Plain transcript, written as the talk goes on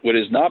What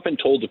has not been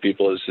told to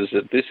people is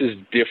that this is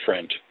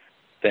different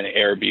than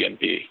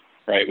Airbnb,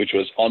 right, which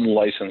was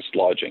unlicensed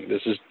lodging.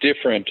 This is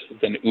different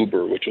than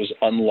Uber, which was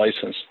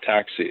unlicensed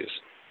taxis.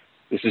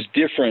 This is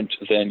different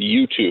than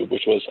YouTube,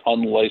 which was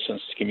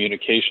unlicensed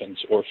communications,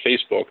 or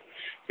Facebook,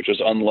 which was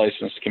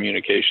unlicensed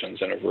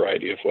communications in a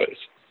variety of ways,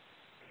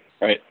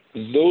 right?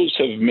 Those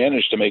have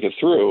managed to make it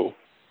through,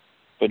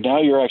 but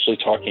now you're actually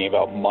talking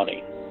about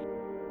money.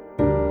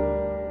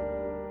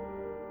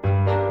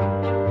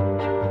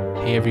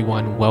 Hey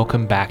everyone,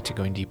 welcome back to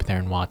Going Deep with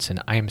Aaron Watson.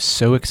 I am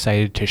so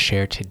excited to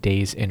share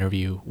today's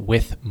interview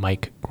with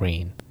Mike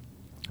Green.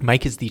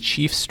 Mike is the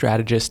chief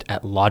strategist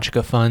at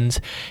Logica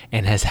Funds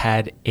and has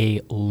had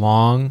a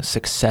long,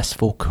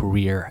 successful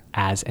career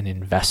as an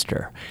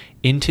investor.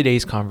 In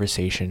today's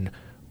conversation,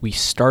 we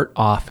start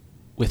off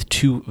with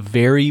two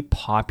very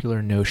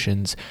popular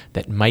notions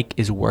that Mike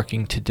is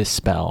working to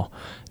dispel,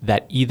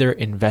 that either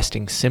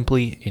investing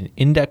simply in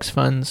index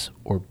funds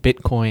or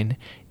Bitcoin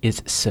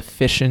is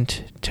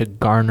sufficient to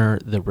garner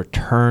the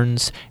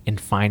returns and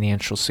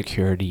financial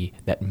security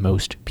that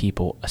most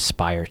people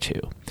aspire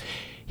to.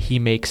 He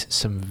makes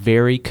some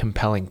very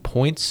compelling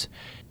points,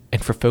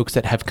 and for folks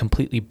that have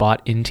completely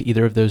bought into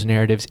either of those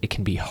narratives, it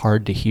can be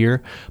hard to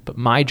hear. But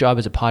my job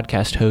as a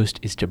podcast host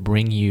is to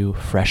bring you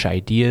fresh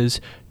ideas,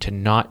 to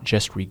not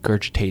just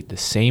regurgitate the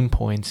same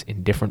points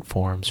in different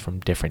forms from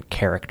different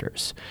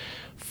characters.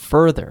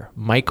 Further,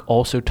 Mike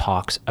also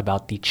talks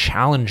about the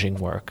challenging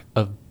work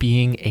of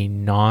being a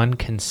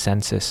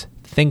non-consensus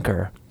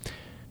thinker,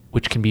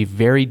 which can be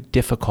very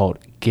difficult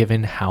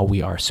given how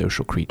we are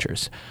social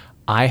creatures.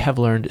 I have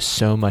learned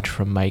so much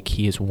from Mike.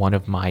 He is one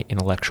of my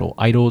intellectual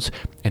idols,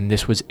 and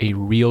this was a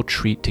real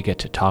treat to get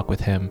to talk with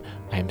him.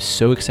 I am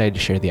so excited to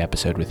share the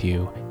episode with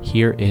you.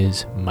 Here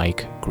is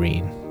Mike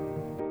Green.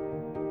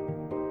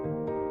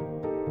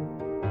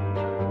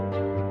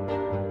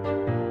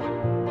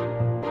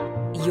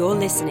 You're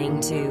listening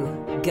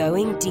to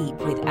Going Deep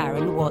with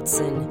Aaron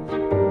Watson.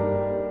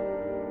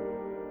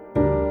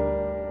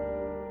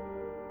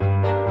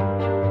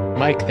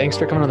 Mike, thanks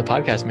for coming on the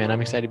podcast, man.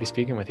 I'm excited to be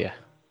speaking with you.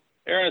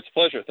 Aaron, it's a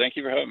pleasure. Thank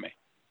you for having me.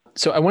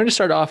 So I wanted to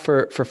start off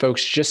for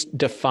folks just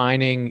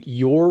defining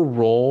your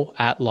role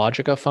at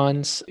Logica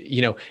Funds.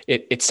 You know,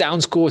 it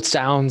sounds cool. It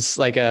sounds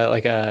like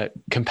a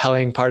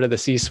compelling part of the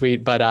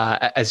C-suite, but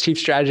as chief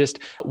strategist,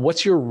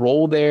 what's your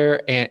role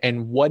there,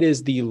 and what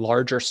is the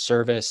larger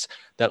service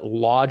that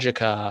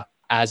Logica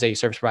as a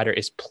service provider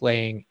is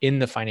playing in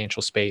the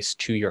financial space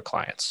to your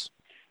clients?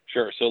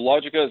 Sure. So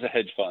Logica is a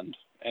hedge fund,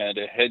 and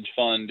a hedge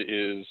fund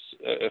is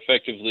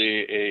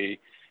effectively a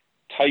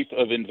type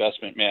of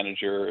investment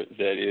manager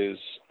that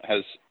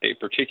has a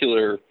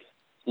particular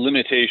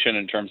limitation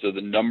in terms of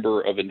the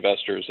number of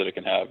investors that it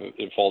can have.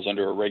 It falls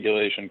under a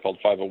regulation called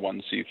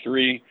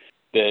 501c3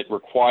 that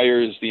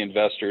requires the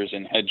investors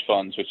in hedge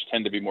funds, which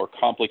tend to be more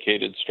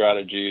complicated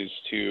strategies,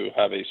 to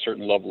have a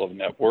certain level of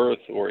net worth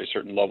or a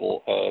certain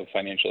level of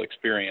financial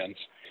experience.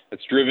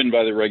 It's driven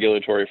by the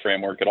regulatory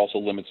framework. It also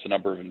limits the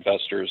number of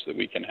investors that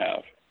we can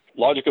have.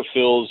 Logica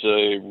fills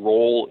a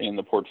role in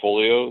the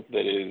portfolio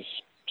that is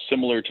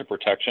similar to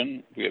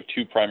protection. We have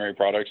two primary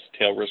products,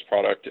 tail risk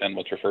product and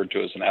what's referred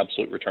to as an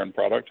absolute return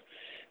product.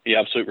 The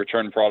absolute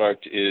return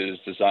product is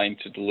designed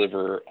to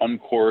deliver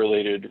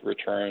uncorrelated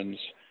returns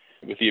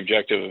with the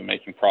objective of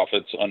making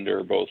profits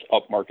under both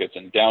up markets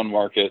and down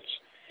markets,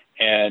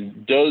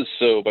 and does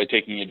so by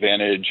taking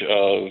advantage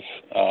of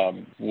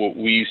what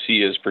we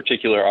see as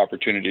particular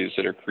opportunities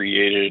that are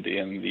created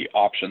in the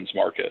options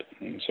market.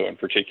 And so in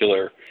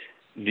particular,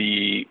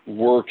 the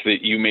work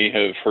that you may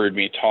have heard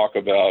me talk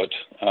about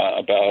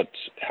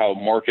how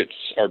markets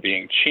are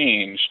being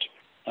changed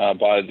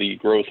by the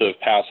growth of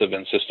passive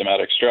and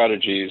systematic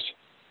strategies,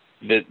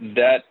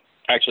 that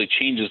actually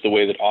changes the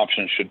way that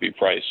options should be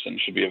priced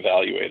and should be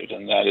evaluated,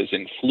 and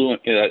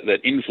that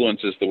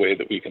influences the way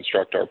that we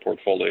construct our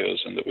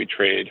portfolios and that we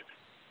trade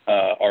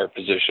our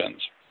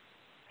positions.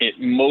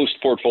 Most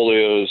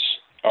portfolios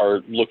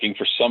are looking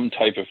for some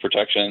type of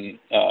protection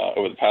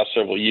over the past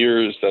several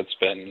years. That's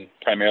been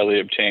primarily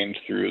obtained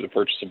through the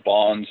purchase of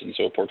bonds. And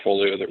so a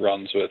portfolio that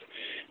runs with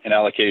an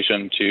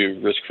allocation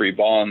to risk-free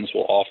bonds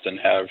will often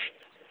have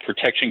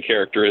protection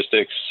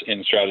characteristics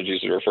in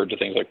strategies that are referred to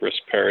things like risk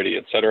parity,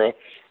 et cetera.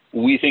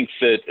 We think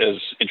that as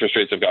interest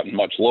rates have gotten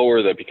much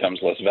lower, that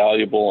becomes less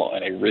valuable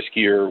and a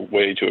riskier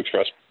way to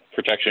express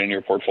protection in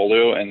your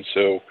portfolio. And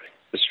so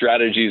the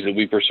strategies that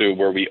we pursue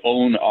where we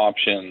own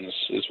options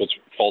is what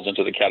falls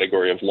into the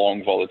category of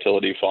long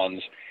volatility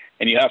funds.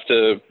 And you have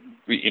to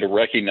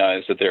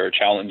recognize that there are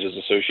challenges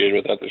associated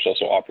with that. There's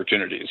also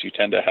opportunities. You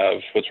tend to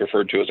have what's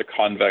referred to as a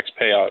convex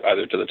payout,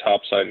 either to the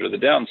top side or the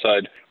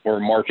downside,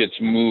 where markets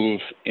move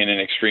in an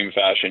extreme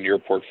fashion. Your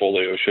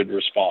portfolio should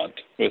respond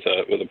with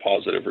a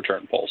positive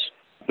return pulse.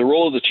 The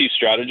role of the chief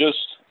strategist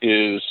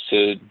is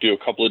to do a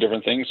couple of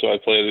different things. So I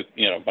play,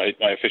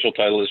 my official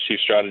title is chief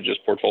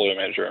strategist, portfolio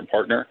manager, and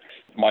partner.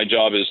 My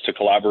job is to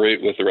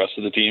collaborate with the rest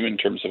of the team in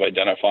terms of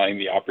identifying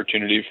the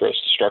opportunity for us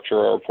to structure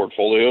our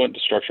portfolio and to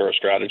structure our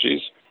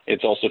strategies.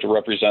 It's also to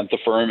represent the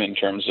firm in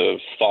terms of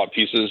thought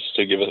pieces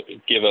to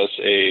give us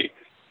a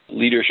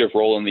leadership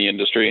role in the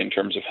industry in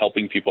terms of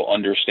helping people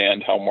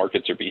understand how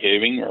markets are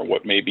behaving or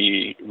what may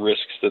be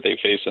risks that they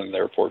face in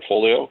their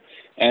portfolio,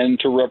 and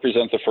to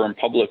represent the firm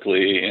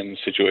publicly in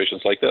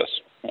situations like this,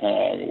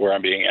 where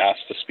I'm being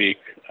asked to speak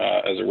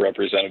as a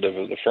representative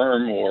of the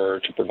firm or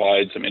to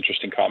provide some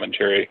interesting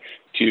commentary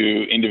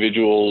to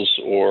individuals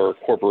or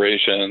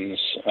corporations,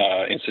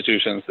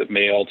 institutions that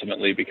may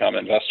ultimately become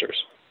investors.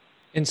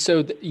 And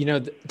so,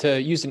 to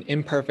use an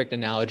imperfect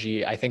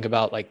analogy, I think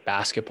about like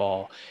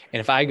basketball. And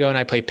if I go and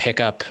I play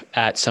pickup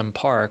at some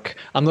park,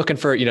 I'm looking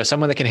for,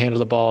 someone that can handle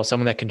the ball,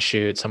 someone that can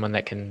shoot, someone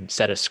that can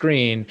set a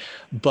screen.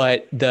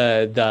 But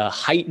the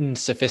heightened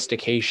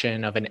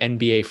sophistication of an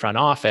NBA front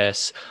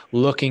office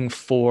looking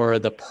for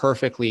the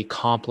perfectly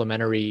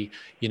complementary,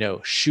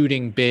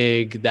 shooting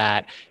big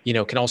that,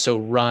 can also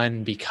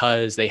run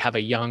because they have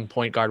a young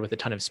point guard with a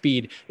ton of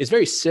speed is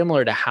very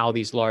similar to how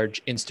these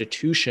large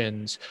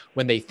institutions,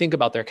 when they think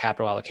about their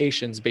capital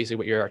allocations, basically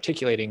what you're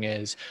articulating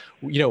is,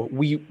 we're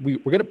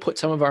going to put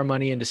some of our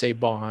money into, say,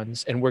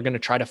 bonds, and we're going to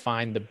try to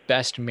find the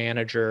best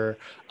manager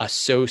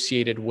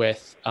associated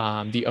with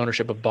the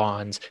ownership of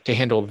bonds to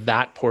handle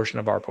that portion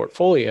of our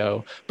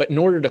portfolio. But in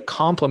order to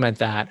complement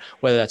that,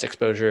 whether that's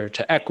exposure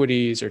to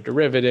equities or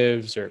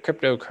derivatives or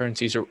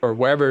cryptocurrencies or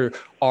wherever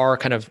our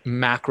kind of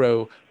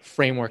macro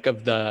framework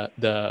of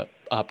the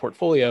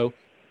portfolio,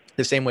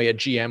 the same way a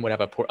GM would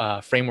have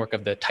a framework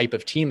of the type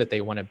of team that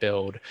they want to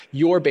build,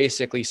 you're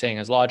basically saying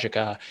as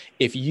Logica,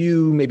 if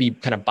you maybe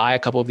kind of buy a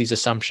couple of these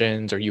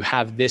assumptions, or you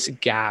have this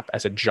gap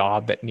as a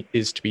job that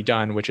is to be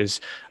done, which is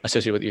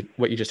associated with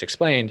what you just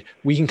explained,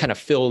 we can kind of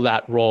fill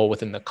that role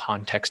within the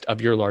context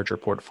of your larger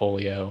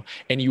portfolio.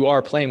 And you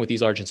are playing with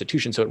these large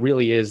institutions. So it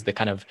really is the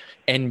kind of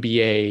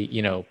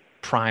NBA,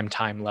 prime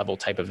time level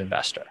type of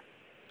investor.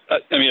 I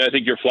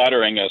think you're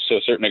flattering us to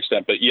a certain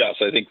extent, but yes,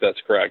 I think that's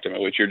correct.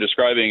 What you're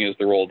describing is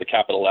the role of the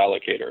capital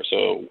allocator.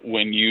 So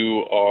when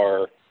you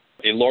are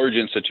a large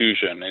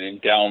institution, an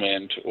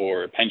endowment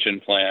or a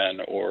pension plan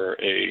or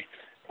a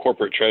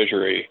corporate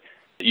treasury,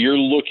 you're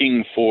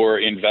looking for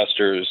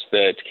investors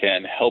that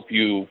can help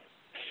you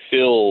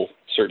fill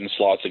certain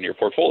slots in your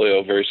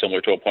portfolio, very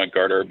similar to a point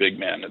guard or a big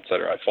man, et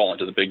cetera. I fall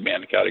into the big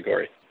man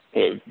category.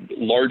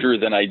 Larger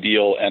than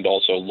ideal and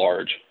also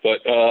large. But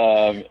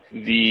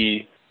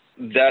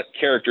that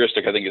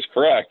characteristic, I think, is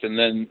correct. And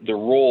then the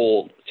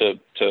role to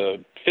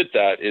fit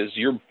that is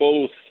you're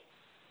both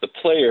the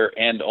player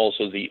and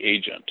also the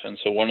agent. And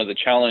so one of the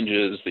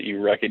challenges that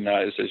you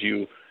recognize as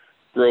you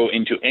grow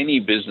into any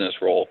business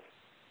role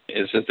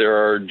is that there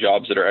are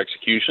jobs that are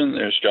execution,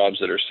 there's jobs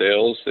that are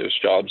sales, there's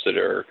jobs that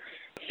are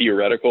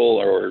theoretical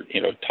or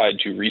tied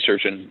to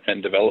research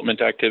and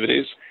development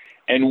activities.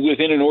 And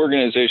within an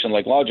organization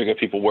like Logica,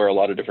 people wear a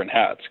lot of different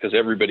hats because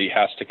everybody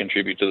has to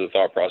contribute to the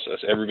thought process.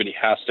 Everybody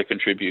has to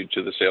contribute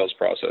to the sales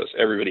process.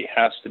 Everybody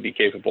has to be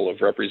capable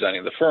of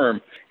representing the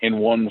firm in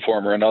one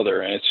form or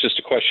another. And it's just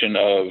a question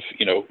of,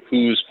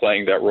 who's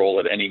playing that role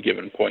at any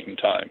given point in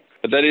time.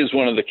 But that is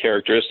one of the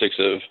characteristics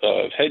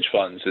of hedge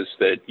funds, is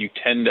that you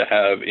tend to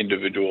have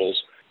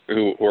individuals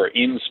who are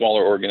in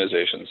smaller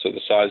organizations. So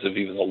the size of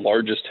even the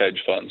largest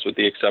hedge funds, with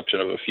the exception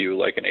of a few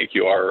like an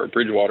AQR or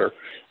Bridgewater,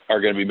 are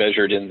going to be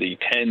measured in the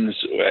tens,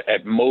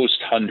 at most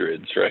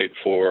hundreds, right,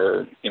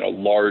 for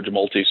large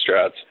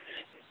multi-strats.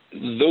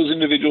 Those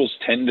individuals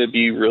tend to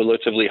be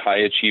relatively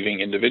high-achieving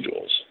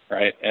individuals,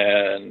 right?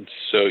 And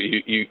so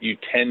you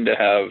tend to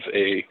have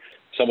a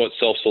somewhat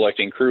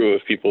self-selecting crew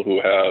of people who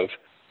have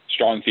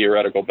strong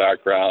theoretical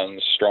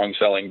backgrounds, strong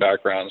selling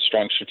backgrounds,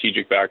 strong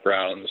strategic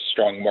backgrounds,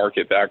 strong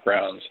market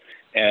backgrounds,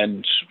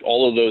 and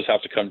all of those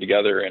have to come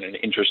together in an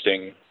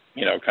interesting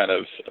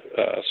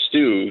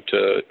stew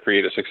to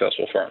create a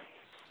successful firm.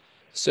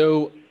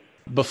 So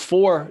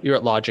before you're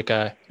at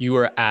Logica, you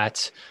were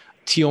at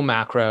Thiel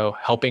Macro,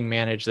 helping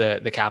manage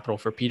the capital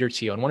for Peter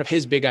Thiel. And one of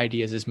his big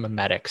ideas is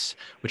memetics,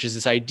 which is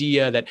this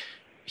idea that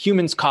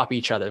humans copy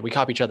each other. We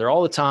copy each other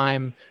all the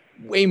time,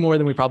 way more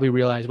than we probably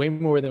realize, way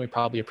more than we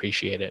probably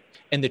appreciate it.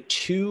 And the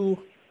two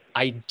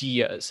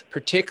ideas,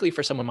 particularly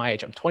for someone my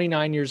age, I'm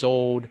 29 years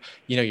old,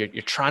 you're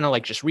trying to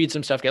just read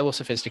some stuff, get a little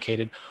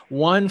sophisticated.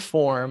 One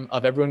form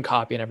of everyone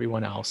copying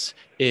everyone else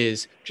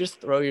is just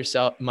throw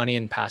yourself money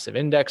in passive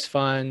index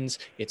funds.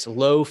 It's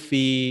low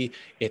fee.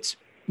 It's,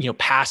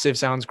 passive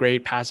sounds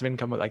great. Passive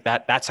income like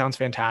that. That sounds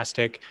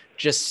fantastic.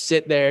 Just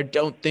sit there.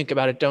 Don't think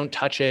about it. Don't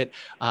touch it.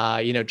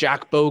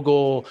 Jack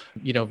Bogle,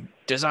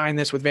 designed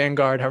this with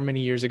Vanguard however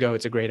many years ago.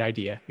 It's a great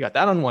idea. You got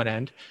that on one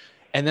end.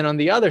 And then on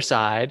the other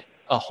side,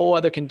 a whole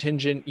other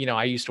contingent.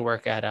 I used to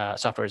work at a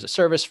software as a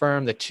service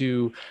firm. The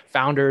two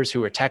founders who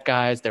were tech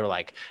guys, they were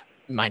like,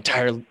 my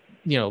entire,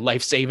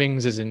 life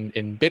savings is in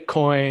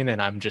Bitcoin.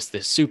 And I'm just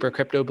this super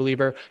crypto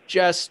believer.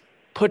 Just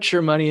put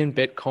your money in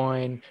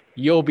Bitcoin.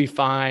 You'll be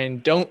fine.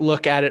 Don't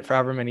look at it for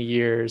however many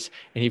years.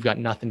 And you've got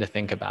nothing to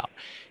think about.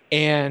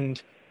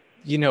 And,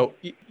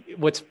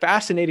 what's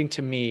fascinating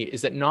to me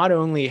is that not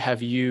only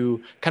have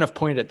you kind of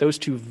pointed at those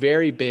two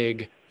very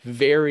big,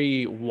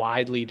 very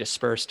widely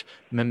dispersed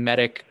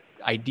mimetic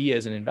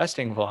ideas and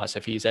investing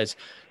philosophies as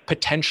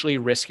potentially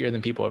riskier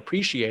than people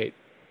appreciate,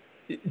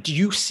 do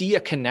you see a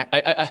connect?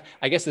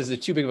 I guess this is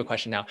too big of a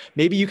question now.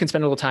 Maybe you can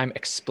spend a little time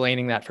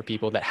explaining that for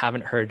people that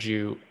haven't heard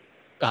you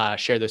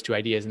share those two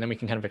ideas, and then we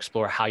can kind of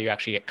explore how you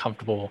actually get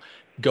comfortable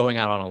going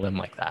out on a limb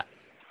like that.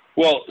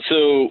 Well,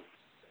 so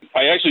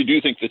I actually do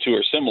think the two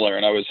are similar,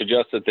 and I would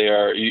suggest that they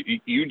are.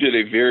 You did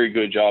a very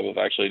good job of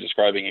actually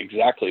describing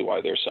exactly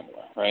why they're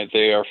similar, right?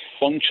 They are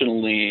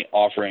functionally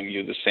offering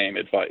you the same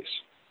advice.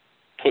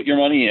 Put your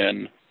money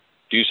in,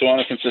 do so on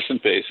a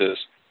consistent basis,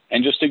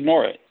 and just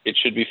ignore it. It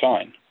should be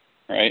fine,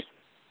 right?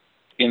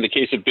 In the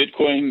case of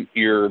Bitcoin,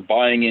 you're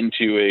buying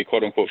into a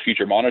quote-unquote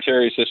future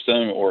monetary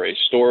system or a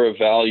store of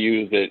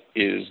value that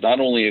is not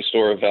only a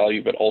store of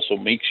value, but also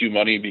makes you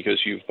money because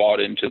you've bought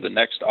into the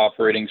next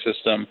operating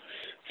system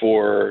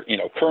for,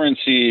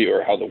 currency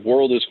or how the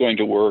world is going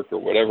to work or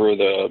whatever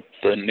the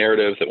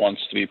narrative that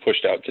wants to be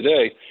pushed out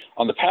today.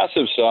 On the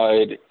passive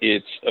side,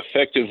 it's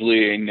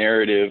effectively a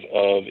narrative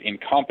of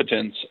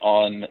incompetence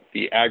on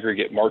the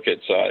aggregate market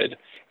side,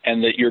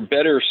 and that you're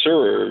better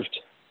served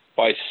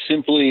by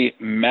simply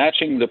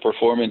matching the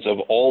performance of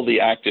all the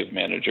active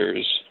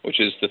managers, which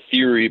is the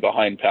theory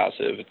behind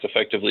passive. It's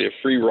effectively a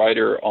free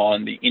rider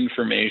on the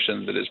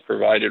information that is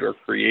provided or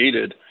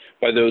created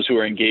by those who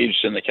are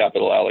engaged in the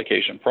capital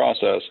allocation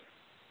process.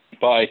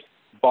 By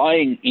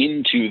buying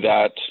into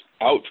that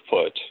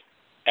output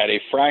at a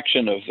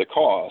fraction of the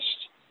cost,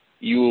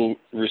 you will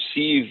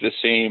receive the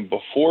same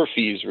before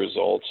fees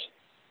results,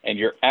 and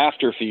your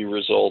after fee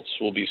results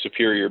will be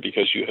superior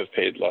because you have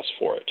paid less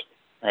for it,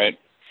 right?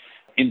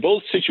 In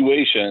both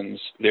situations,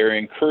 they're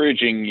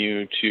encouraging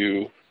you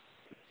to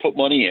put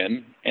money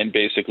in and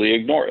basically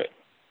ignore it,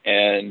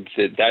 and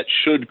that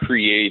should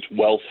create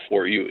wealth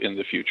for you in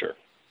the future,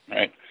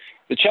 right?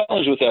 The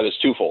challenge with that is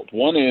twofold.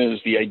 One is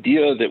the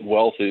idea that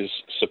wealth is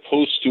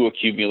supposed to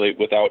accumulate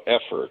without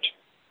effort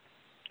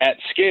at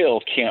scale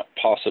can't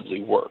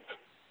possibly work,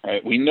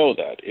 right? We know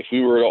that. If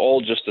we were to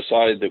all just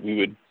decide that we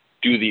would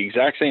do the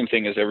exact same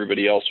thing as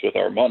everybody else with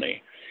our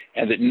money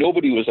and that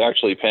nobody was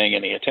actually paying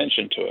any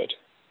attention to it,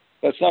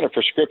 that's not a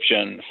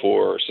prescription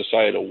for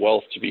societal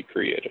wealth to be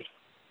created.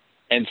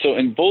 And so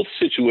in both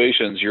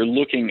situations, you're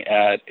looking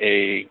at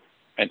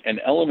an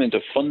element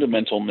of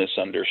fundamental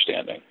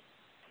misunderstanding.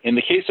 In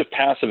the case of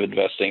passive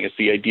investing, it's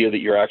the idea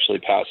that you're actually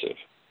passive.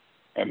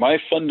 Right? My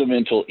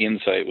fundamental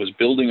insight was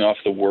building off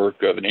the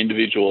work of an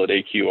individual at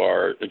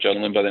AQR, a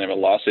gentleman by the name of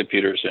Lasse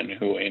Peterson,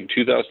 who in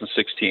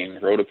 2016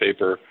 wrote a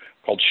paper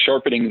called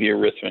Sharpening the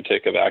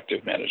Arithmetic of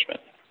Active Management.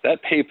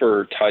 That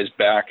paper ties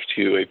back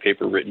to a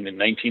paper written in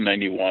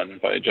 1991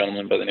 by a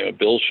gentleman by the name of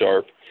Bill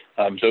Sharpe.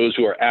 Those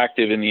who are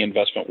active in the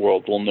investment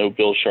world will know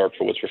Bill Sharpe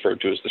for what's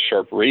referred to as the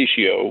Sharpe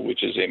ratio,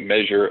 which is a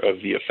measure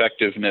of the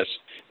effectiveness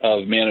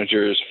of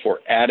managers for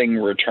adding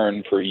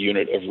return per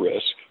unit of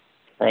risk.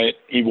 Right?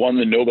 He won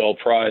the Nobel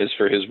Prize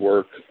for his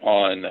work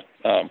on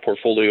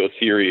portfolio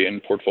theory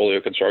and portfolio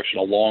construction,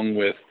 along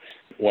with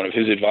one of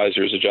his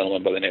advisors, a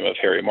gentleman by the name of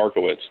Harry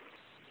Markowitz.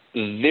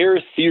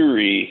 Their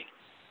theory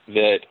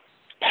that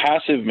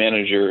passive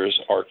managers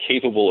are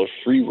capable of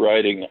free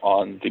riding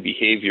on the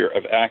behavior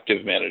of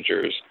active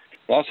managers,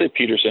 Lasse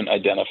Peterson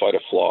identified a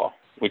flaw,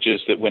 which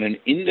is that when an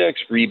index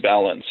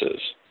rebalances,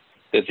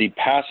 that the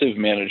passive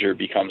manager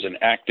becomes an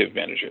active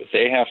manager.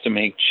 They have to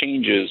make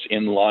changes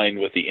in line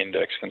with the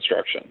index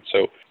construction.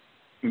 So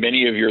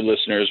many of your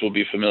listeners will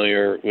be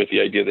familiar with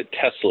the idea that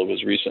Tesla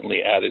was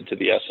recently added to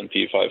the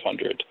S&P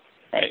 500,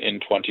 right, in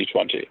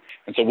 2020.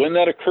 And so when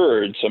that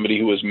occurred, somebody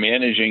who was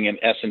managing an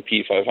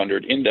S&P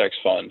 500 index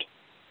fund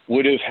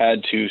would have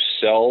had to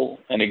sell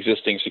an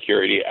existing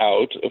security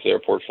out of their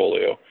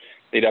portfolio.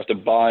 They'd have to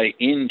buy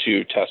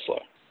into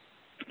Tesla.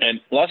 And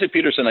Lasse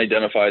Peterson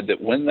identified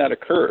that when that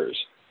occurs,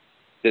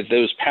 that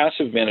those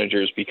passive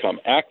managers become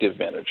active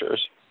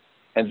managers,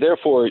 and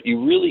therefore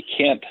you really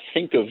can't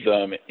think of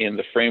them in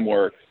the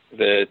framework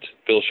that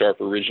Bill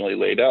Sharpe originally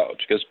laid out,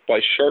 because by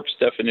Sharpe's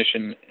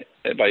definition,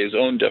 by his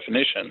own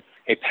definition,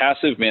 a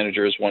passive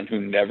manager is one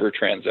who never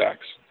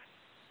transacts.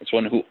 It's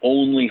one who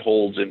only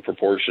holds in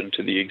proportion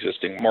to the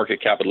existing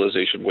market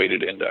capitalization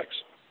weighted index.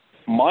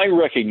 My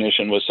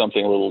recognition was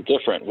something a little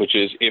different, which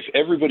is if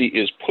everybody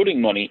is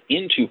putting money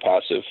into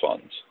passive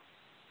funds,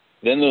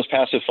 then those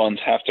passive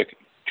funds have to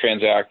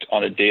transact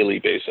on a daily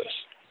basis.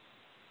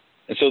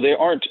 And so they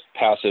aren't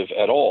passive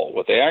at all.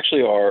 What they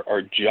actually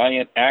are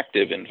giant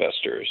active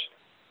investors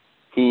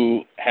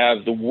who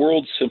have the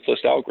world's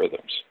simplest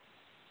algorithms,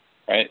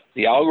 right?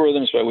 The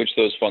algorithms by which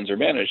those funds are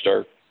managed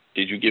are,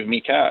 did you give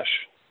me cash?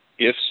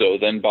 If so,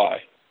 then buy.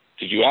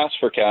 Did you ask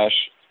for cash?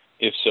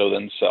 If so,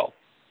 then sell.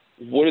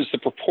 What is the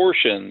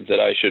proportion that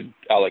I should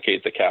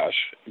allocate the cash?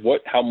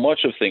 How much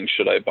of things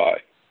should I buy?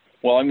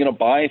 Well, I'm going to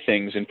buy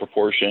things in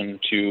proportion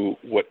to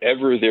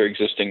whatever their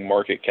existing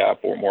market cap,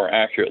 or more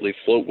accurately,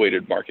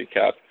 float-weighted market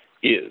cap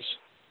is.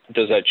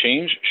 Does that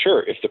change?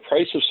 Sure. If the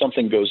price of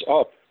something goes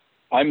up,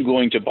 I'm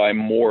going to buy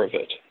more of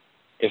it.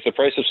 If the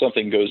price of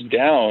something goes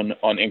down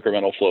on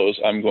incremental flows,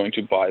 I'm going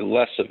to buy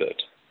less of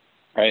it,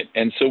 right?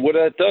 And so what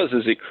that does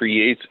is it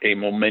creates a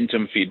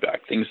momentum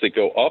feedback. Things that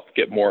go up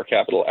get more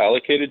capital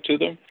allocated to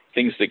them.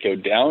 Things that go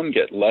down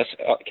get less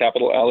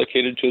capital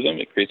allocated to them.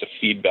 It creates a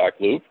feedback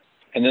loop.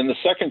 And then the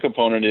second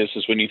component is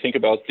when you think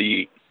about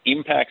the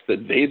impact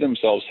that they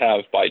themselves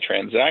have by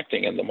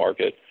transacting in the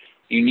market,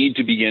 you need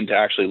to begin to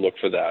actually look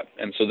for that.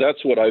 And so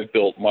that's what I've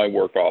built my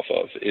work off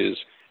of, is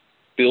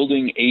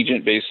building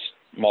agent-based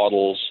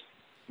models,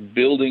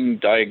 building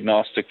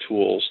diagnostic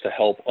tools to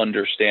help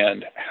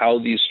understand how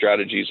these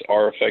strategies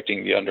are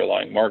affecting the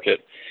underlying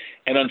market.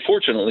 And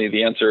unfortunately,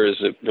 the answer as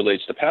it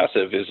relates to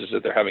passive is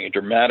that they're having a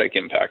dramatic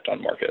impact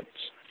on markets.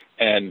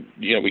 And,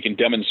 we can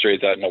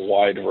demonstrate that in a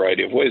wide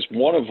variety of ways,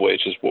 one of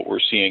which is what we're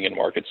seeing in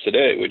markets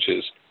today, which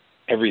is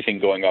everything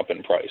going up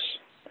in price,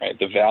 right?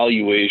 The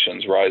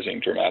valuations rising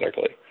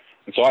dramatically.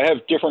 And so I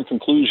have different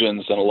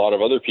conclusions than a lot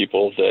of other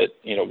people that,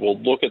 will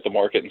look at the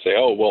market and say,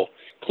 oh, well,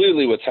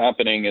 clearly what's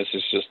happening is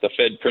it's just the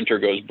Fed printer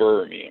goes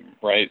brr meme,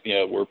 right?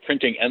 We're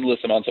printing endless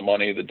amounts of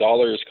money, the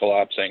dollar is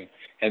collapsing,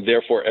 and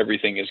therefore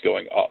everything is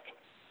going up.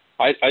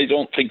 I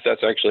don't think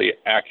that's actually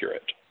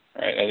accurate,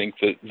 right? I think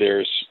that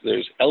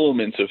there's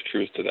elements of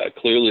truth to that.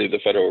 Clearly, the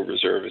Federal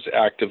Reserve is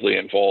actively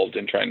involved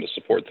in trying to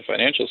support the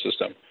financial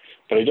system,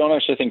 but I don't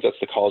actually think that's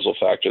the causal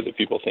factor that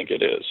people think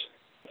it is.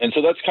 And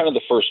so that's kind of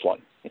the first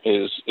one,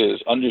 is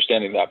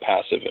understanding that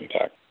passive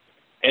impact.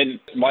 And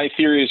my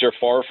theories are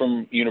far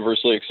from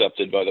universally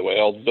accepted, by the way,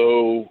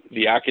 although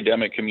the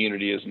academic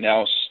community is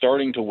now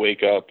starting to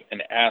wake up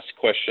and ask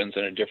questions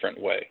in a different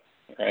way,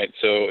 right?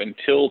 So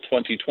until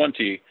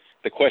 2020,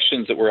 the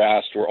questions that were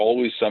asked were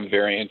always some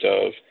variant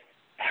of,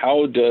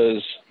 how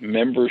does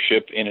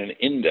membership in an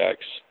index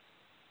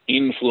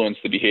influence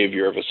the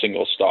behavior of a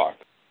single stock?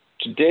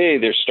 Today,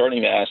 they're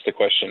starting to ask the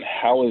question,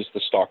 how is the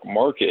stock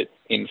market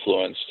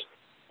influenced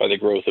by the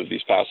growth of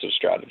these passive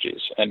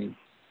strategies? And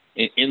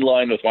in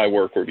line with my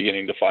work, we're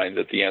beginning to find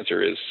that the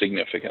answer is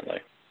significantly.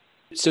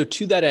 So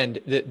to that end,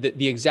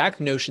 the exact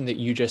notion that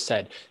you just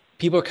said,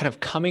 people are kind of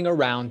coming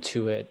around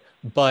to it,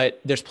 but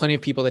there's plenty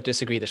of people that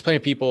disagree. There's plenty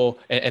of people,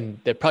 and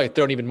they're probably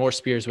throwing even more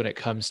spears when it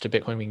comes to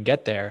Bitcoin. We can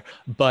get there.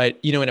 But,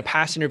 in a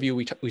past interview,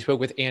 we spoke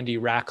with Andy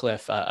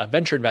Ratcliffe, a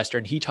venture investor,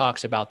 and he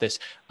talks about this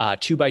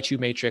 2x2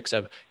 matrix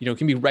of, it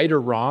can be right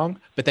or wrong,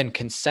 but then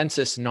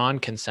consensus,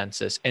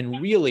 non-consensus. And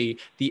really,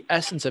 the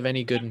essence of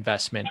any good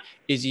investment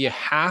is you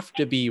have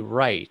to be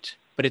right,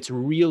 but it's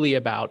really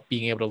about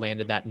being able to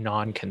land in that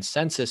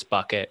non-consensus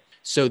bucket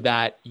so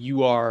that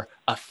you are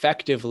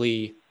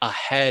effectively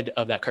ahead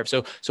of that curve.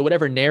 So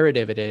whatever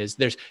narrative it is,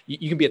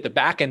 you can be at the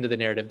back end of the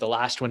narrative, the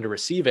last one to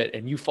receive it,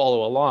 and you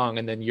follow along,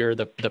 and then you're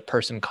the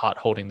person caught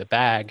holding the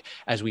bag,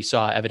 as we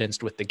saw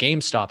evidenced with the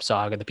GameStop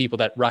saga. The people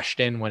that rushed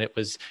in when it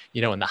was,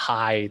 in the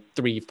high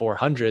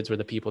 300-400s were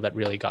the people that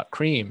really got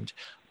creamed.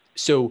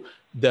 So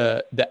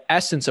the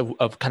essence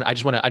of kind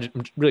of,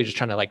 I'm really just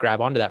trying to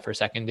grab onto that for a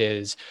second,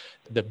 is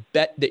the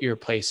bet that you're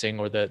placing,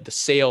 or the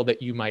sale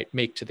that you might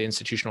make to the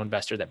institutional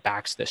investor that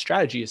backs this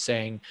strategy, is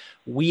saying,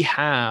 we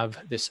have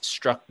this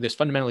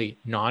fundamentally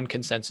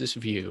non-consensus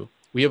view.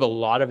 We have a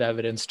lot of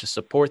evidence to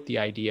support the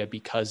idea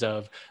because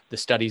of the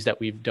studies that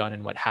we've done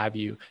and what have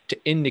you,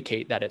 to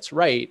indicate that it's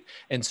right.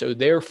 And so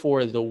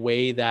therefore, the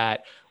way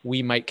that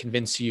we might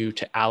convince you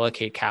to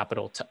allocate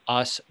capital to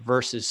us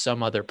versus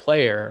some other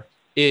player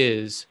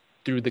is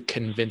through the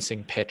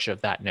convincing pitch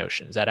of that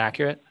notion. Is that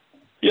accurate?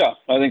 Yeah,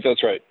 I think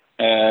that's right.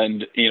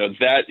 And,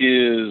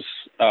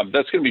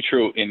 that's going to be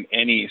true in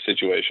any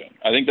situation.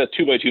 I think that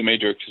 2x2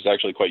 matrix is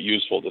actually quite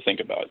useful to think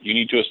about. You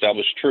need to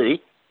establish truth,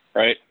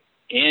 right?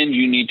 And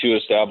you need to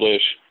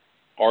establish,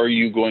 are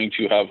you going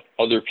to have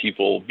other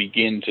people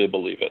begin to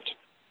believe it,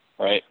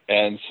 right?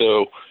 And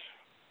so,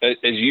 as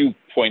you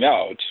point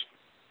out,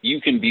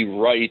 you can be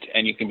right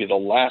and you can be the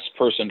last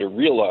person to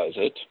realize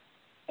it,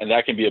 and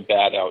that can be a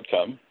bad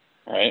outcome,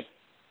 right?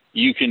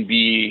 You can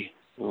be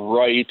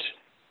right,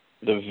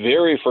 the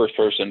very first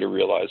person to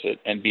realize it,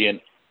 and be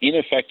an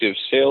ineffective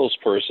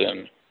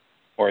salesperson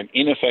or an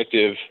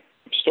ineffective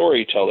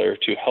storyteller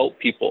to help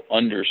people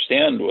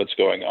understand what's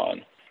going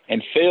on,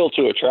 and fail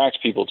to attract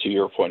people to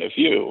your point of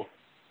view.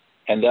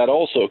 And that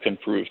also can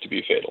prove to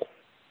be fatal,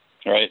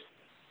 right?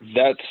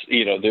 That's,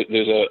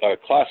 there's a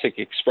classic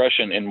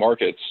expression in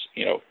markets,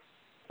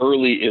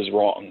 early is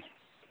wrong.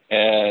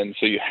 And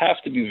so you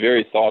have to be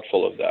very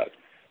thoughtful of that.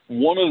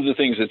 One of the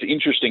things that's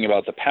interesting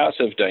about the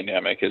passive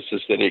dynamic is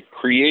that it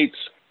creates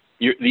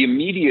the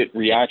immediate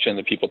reaction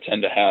that people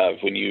tend to have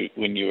when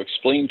you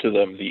explain to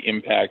them the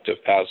impact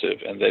of passive,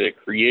 and that it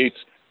creates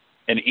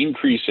an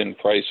increase in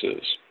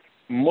prices.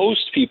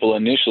 Most people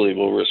initially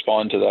will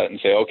respond to that and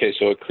say, okay,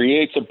 so it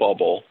creates a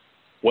bubble.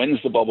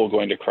 When's the bubble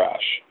going to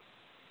crash?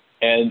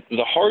 And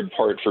the hard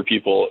part for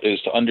people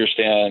is to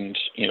understand,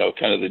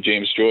 kind of the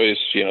James Joyce,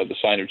 the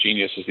sign of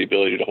genius is the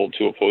ability to hold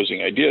two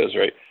opposing ideas,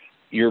 right?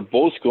 You're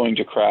both going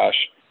to crash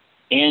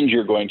and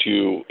you're going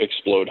to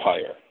explode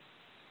higher.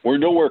 We're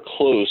nowhere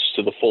close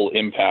to the full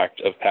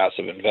impact of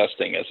passive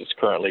investing as it's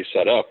currently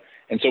set up.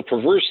 And so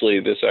perversely,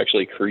 this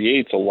actually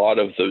creates a lot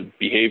of the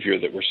behavior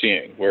that we're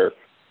seeing, where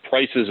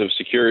prices of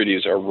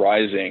securities are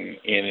rising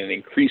in an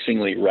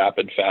increasingly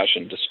rapid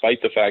fashion,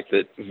 despite the fact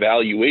that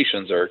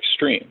valuations are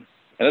extreme.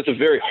 And that's a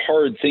very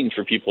hard thing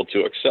for people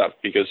to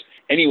accept, because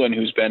anyone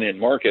who's been in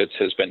markets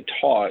has been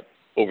taught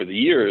over the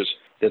years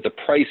that the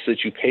price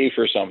that you pay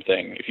for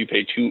something, if you pay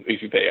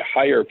a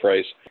higher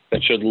price,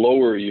 that should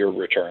lower your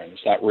returns,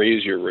 not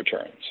raise your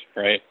returns,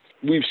 right?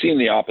 We've seen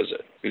the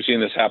opposite. We've seen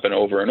this happen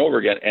over and over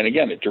again. And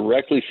again, it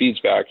directly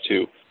feeds back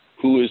to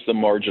who is the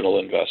marginal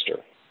investor.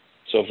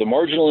 So if the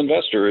marginal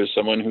investor is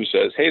someone who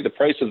says, hey, the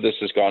price of this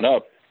has gone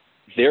up,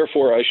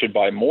 therefore I should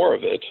buy more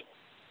of it,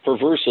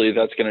 perversely,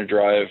 that's going to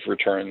drive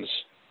returns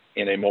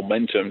in a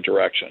momentum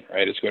direction,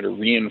 right? It's going to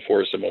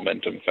reinforce a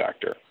momentum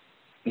factor.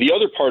 The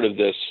other part of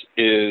this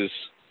is,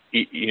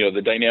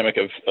 the dynamic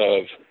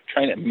of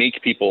trying to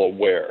make people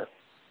aware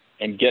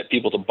and get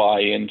people to buy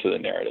into the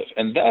narrative.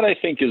 And that, I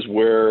think, is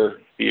where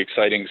the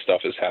exciting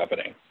stuff is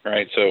happening,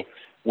 right? So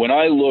when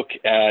I look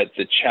at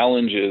the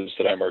challenges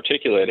that I'm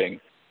articulating,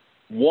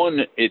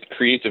 one, it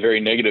creates a very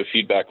negative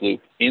feedback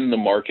loop in the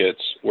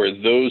markets, where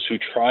those who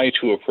try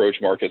to approach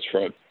markets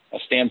from a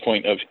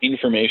standpoint of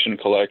information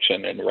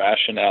collection and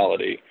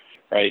rationality,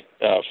 right,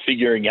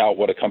 figuring out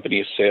what a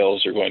company's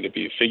sales are going to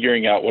be,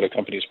 figuring out what a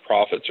company's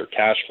profits or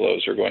cash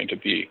flows are going to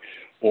be,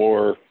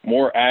 or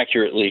more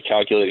accurately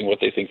calculating what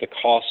they think the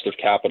cost of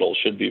capital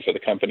should be for the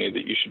company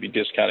that you should be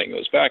discounting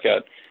those back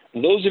at,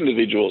 those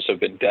individuals have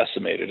been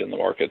decimated in the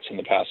markets in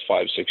the past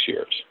 5-6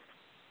 years.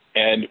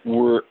 And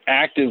we're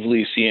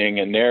actively seeing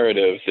a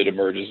narrative that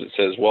emerges that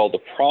says, well, the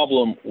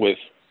problem with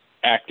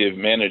active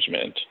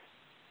management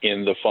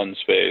in the fund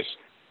space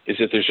is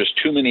that there's just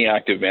too many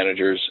active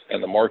managers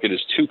and the market is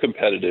too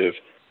competitive,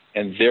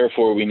 and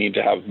therefore we need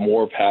to have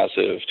more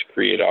passive to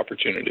create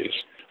opportunities.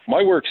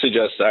 My work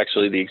suggests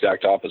actually the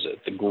exact opposite.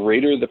 The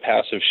greater the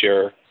passive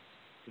share,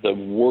 the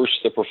worse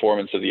the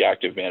performance of the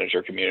active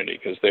manager community,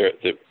 because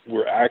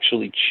we're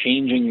actually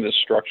changing the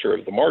structure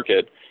of the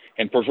market.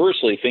 And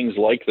perversely, things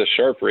like the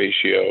Sharpe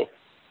ratio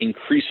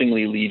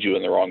increasingly lead you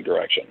in the wrong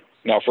direction.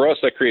 Now, for us,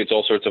 that creates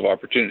all sorts of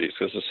opportunities,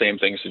 because the same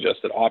thing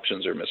suggests that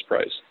options are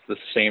mispriced. The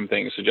same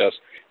thing suggests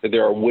that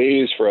there are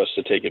ways for us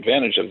to take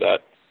advantage of that.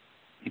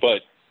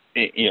 But,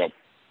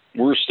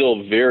 we're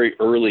still very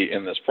early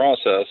in this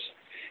process,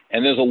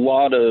 and there's a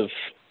lot of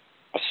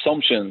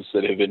assumptions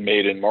that have been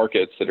made in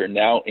markets that are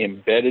now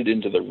embedded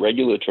into the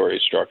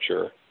regulatory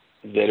structure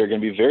that are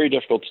going to be very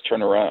difficult to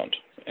turn around.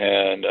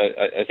 And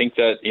I think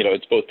that,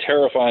 it's both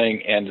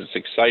terrifying and it's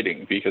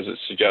exciting, because it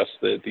suggests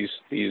that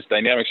these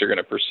dynamics are going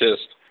to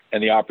persist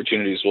and the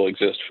opportunities will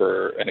exist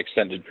for an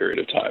extended period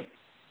of time.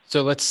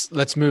 So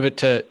let's move it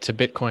to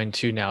Bitcoin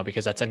too now,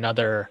 because that's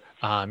another,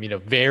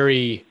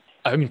 particularly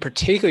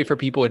for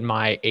people in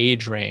my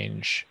age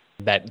range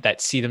that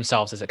see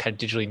themselves as a kind of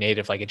digitally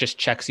native, like it just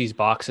checks these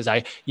boxes.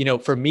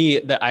 For me,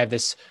 that I have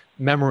this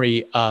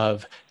memory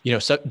of,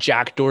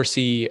 Jack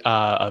Dorsey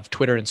of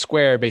Twitter and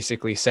Square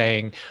basically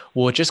saying,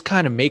 well, it just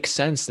kind of makes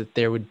sense that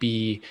there would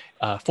be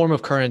a form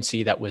of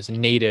currency that was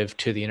native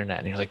to the internet.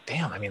 And you're like,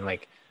 damn,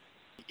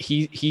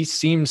 he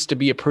seems to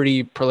be a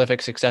pretty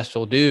prolific,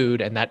 successful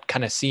dude. And that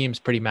kind of seems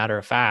pretty matter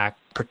of fact,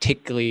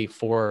 particularly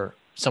for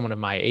someone of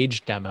my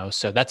age demo.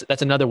 So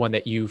that's another one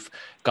that you've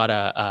got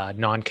a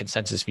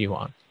non-consensus view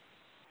on.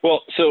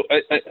 Well, so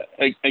I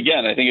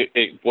think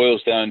it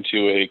boils down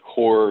to a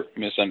core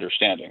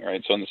misunderstanding,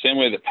 right? So in the same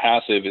way that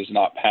passive is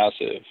not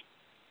passive,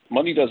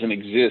 money doesn't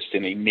exist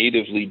in a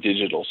natively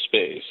digital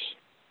space,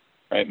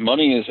 right?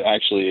 Money is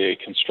actually a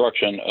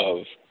construction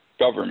of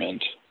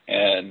government,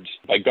 and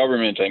by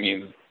government, I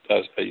mean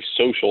a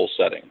social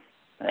setting,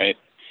 right?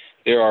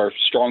 There are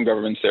strong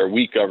governments, there are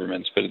weak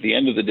governments, but at the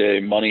end of the day,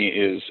 money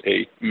is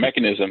a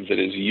mechanism that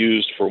is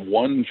used for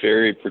one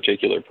very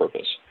particular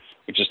purpose,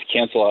 which is to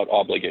cancel out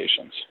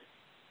obligations,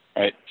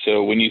 right?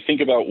 So when you think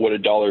about what a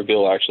dollar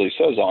bill actually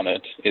says on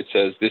it, it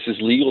says this is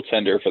legal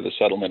tender for the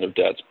settlement of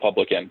debts,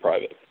 public and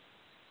private.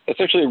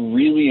 That's actually a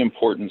really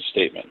important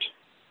statement,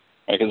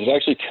 right? Because it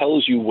actually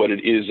tells you what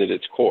it is at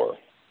its core.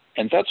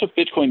 And that's what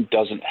Bitcoin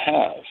doesn't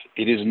have.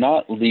 It is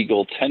not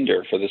legal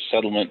tender for the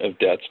settlement of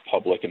debts,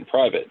 public and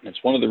private. And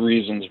it's one of the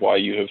reasons why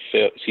you have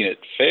seen it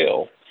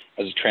fail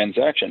as a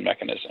transaction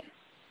mechanism.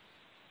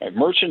 Right?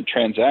 Merchant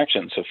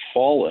transactions have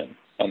fallen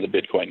on the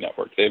Bitcoin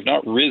network. They have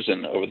not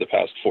risen over the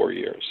past 4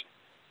 years.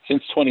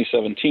 Since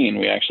 2017,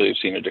 we actually have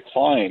seen a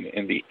decline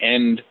in the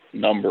end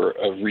number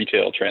of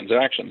retail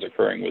transactions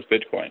occurring with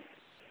Bitcoin.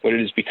 What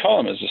it has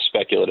become is a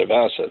speculative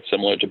asset,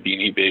 similar to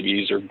Beanie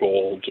Babies or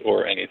gold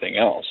or anything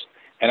else.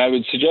 And I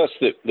would suggest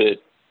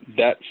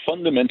that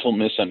fundamental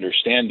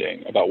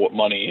misunderstanding about what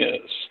money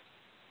is,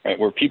 right,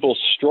 where people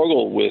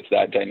struggle with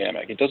that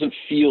dynamic, it doesn't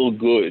feel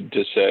good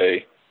to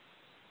say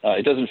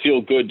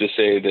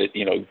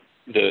that,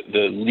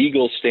 the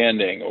legal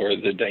standing or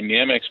the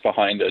dynamics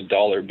behind a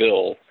dollar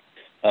bill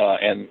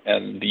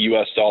and the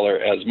U.S. dollar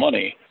as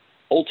money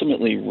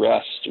ultimately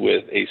rest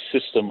with a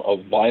system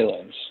of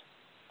violence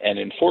and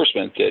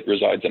enforcement that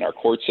resides in our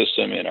court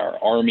system, in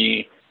our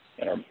army,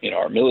 in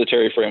our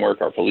military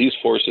framework, our police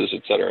forces,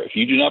 et cetera. If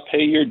you do not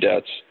pay your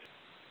debts,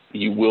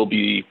 you will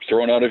be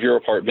thrown out of your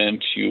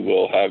apartment. You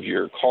will have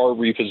your car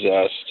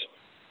repossessed.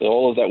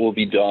 All of that will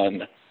be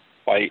done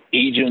by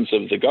agents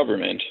of the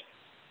government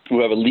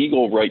who have a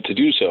legal right to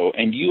do so,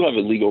 and you have a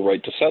legal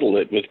right to settle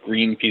it with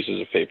green pieces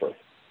of paper,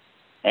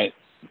 right?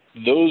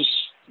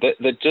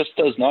 That just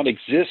does not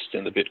exist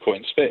in the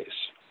Bitcoin space,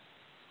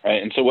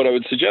 right? And so what I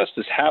would suggest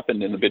has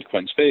happened in the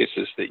Bitcoin space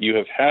is that you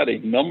have had a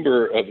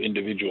number of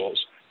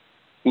individuals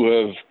who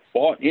have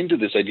bought into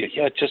this idea.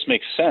 Yeah, it just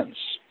makes sense,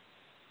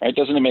 right?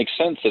 Doesn't it make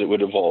sense that it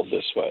would evolve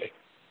this way?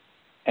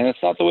 And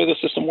it's not the way the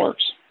system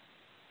works.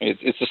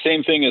 It's the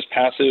same thing as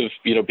passive,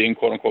 being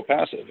quote unquote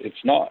passive.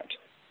 It's not,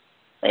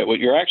 right? What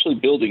you're actually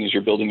building is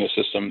you're building a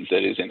system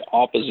that is in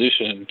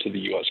opposition to the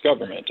U.S.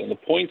 government. And the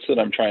points that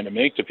I'm trying to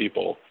make to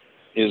people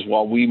is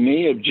while we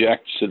may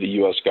object to the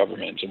U.S.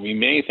 government and we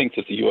may think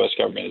that the U.S.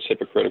 government is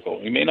hypocritical,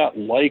 we may not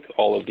like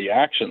all of the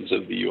actions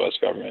of the U.S.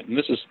 government. And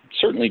this is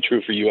certainly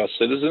true for U.S.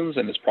 citizens,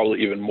 and it's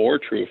probably even more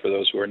true for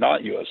those who are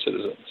not U.S.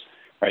 citizens,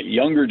 right?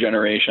 Younger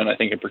generation, I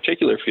think in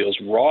particular, feels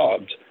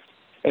robbed,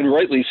 and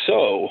rightly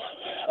so,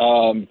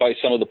 by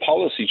some of the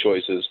policy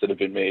choices that have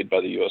been made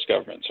by the U.S.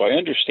 government. So I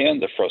understand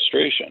the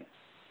frustration,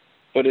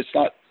 but it's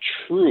not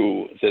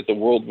true that the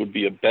world would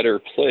be a better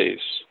place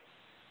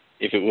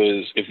if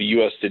the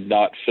U.S. did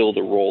not fill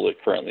the role it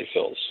currently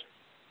fills,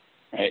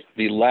 right?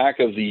 The lack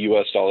of the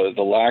U.S. dollar,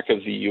 the lack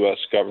of the U.S.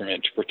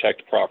 government to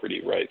protect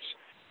property rights,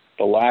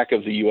 the lack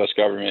of the U.S.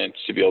 government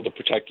to be able to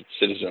protect its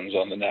citizens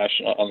on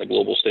the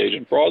global stage,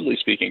 and broadly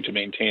speaking, to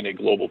maintain a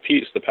global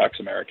peace, the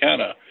Pax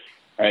Americana,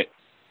 right?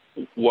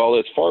 While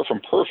it's far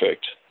from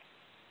perfect,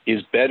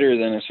 is better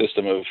than a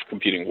system of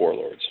competing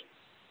warlords.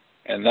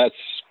 And that's,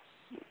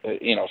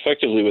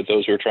 effectively what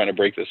those who are trying to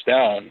break this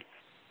down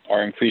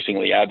are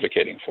increasingly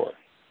advocating for.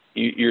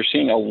 You're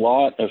seeing a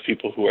lot of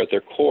people who at their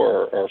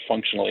core are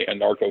functionally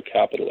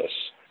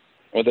anarcho-capitalists.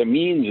 What that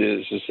means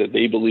is that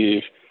they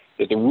believe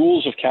that the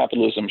rules of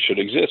capitalism should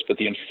exist, but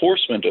the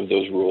enforcement of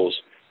those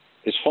rules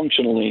is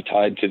functionally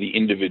tied to the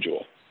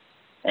individual,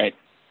 right?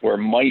 Where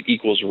might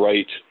equals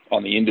right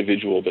on the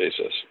individual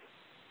basis.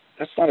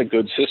 That's not a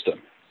good system.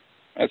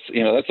 That's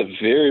a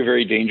very,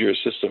 very dangerous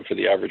system for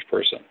the average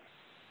person.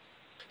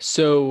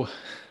 So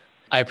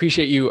I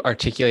appreciate you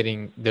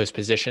articulating those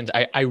positions.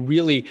 I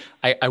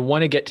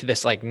want to get to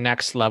this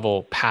next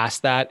level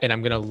past that. And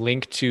I'm going to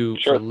link to,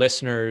 Sure, for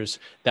listeners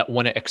that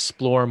want to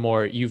explore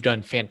more, you've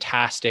done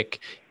fantastic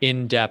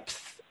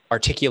in-depth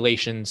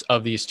articulations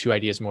of these two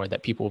ideas more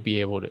that people will be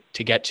able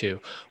to get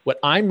to. What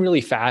I'm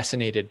really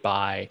fascinated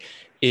by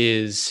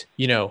is,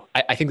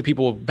 I think the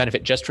people will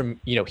benefit just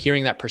from,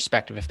 hearing that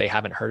perspective if they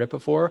haven't heard it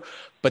before,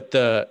 but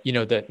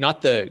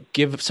not the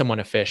give someone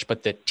a fish,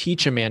 but the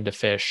teach a man to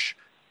fish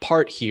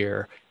part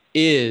here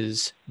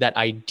is that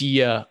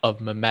idea of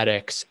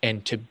memetics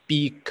and to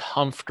be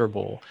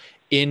comfortable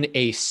in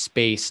a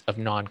space of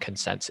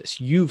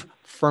non-consensus. You've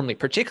firmly,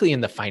 particularly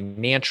in the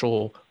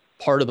financial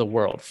part of the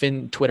world,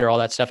 Twitter, all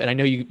that stuff. And I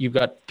know you've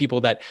got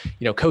people that,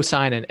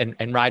 co-sign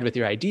and ride with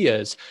your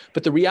ideas,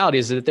 but the reality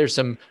is that there's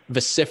some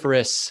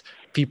vociferous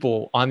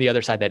people on the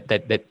other side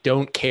that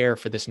don't care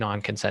for this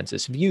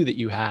non-consensus view that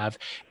you have.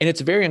 And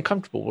it's very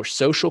uncomfortable. We're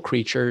social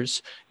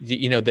creatures.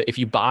 If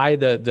you buy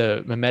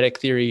the memetic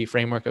theory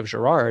framework of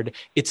Girard,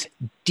 it's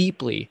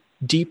deeply,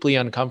 deeply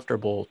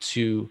uncomfortable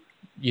to,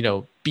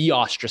 be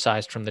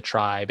ostracized from the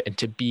tribe and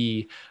to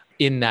be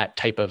in that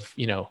type of,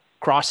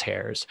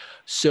 crosshairs.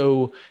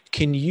 So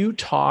can you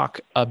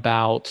talk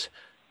about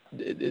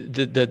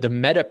the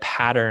meta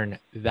pattern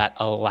that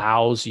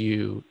allows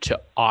you to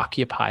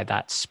occupy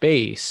that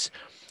space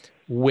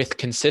with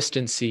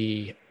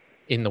consistency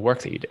in the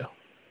work that you do?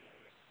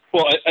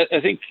 Well,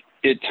 I think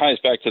it ties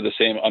back to the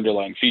same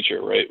underlying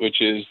feature, right? Which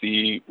is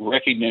the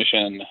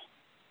recognition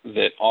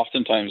that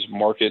oftentimes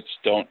markets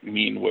don't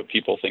mean what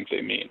people think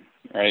they mean,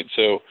 right?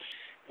 So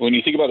when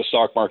you think about a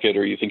stock market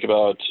or you think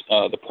about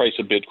the price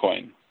of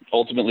Bitcoin,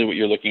 ultimately what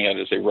you're looking at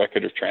is a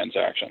record of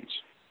transactions,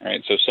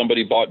 right? So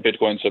somebody bought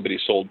Bitcoin, somebody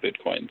sold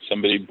Bitcoin,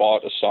 somebody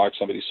bought a stock,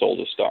 somebody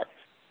sold a stock.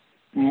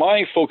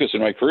 My focus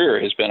in my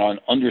career has been on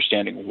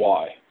understanding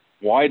why.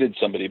 Why did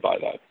somebody buy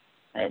that,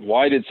 right?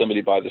 Why did somebody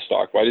buy the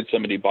stock? Why did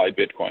somebody buy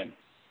Bitcoin?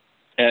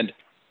 And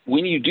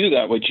when you do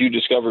that, what you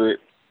discover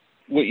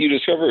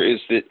is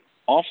that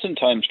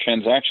oftentimes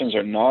transactions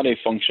are not a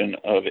function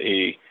of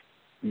a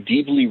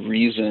deeply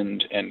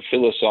reasoned and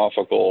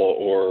philosophical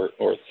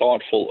or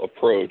thoughtful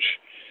approach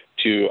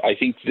to, I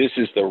think this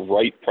is the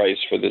right price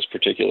for this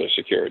particular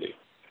security,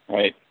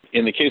 right?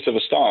 In the case of a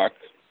stock,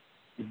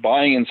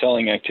 buying and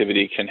selling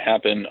activity can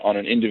happen on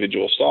an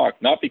individual stock,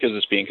 not because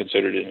it's being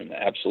considered in an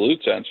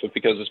absolute sense, but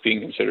because it's being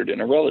considered in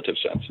a relative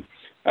sense.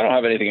 I don't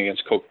have anything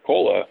against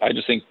Coca-Cola. I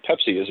just think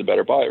Pepsi is a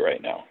better buy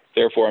right now.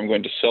 Therefore, I'm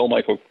going to sell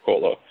my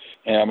Coca-Cola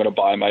and I'm going to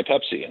buy my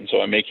Pepsi. And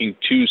so I'm making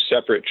two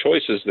separate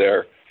choices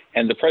there.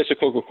 And the price of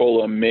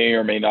Coca-Cola may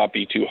or may not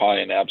be too high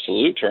in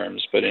absolute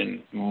terms, but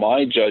in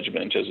my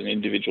judgment as an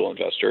individual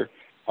investor,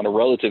 on a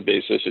relative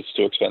basis, it's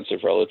too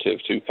expensive relative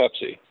to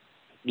Pepsi.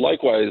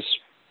 Likewise,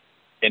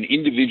 an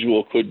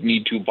individual could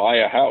need to buy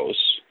a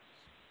house,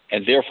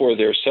 and therefore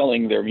they're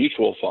selling their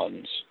mutual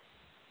funds,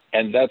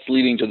 and that's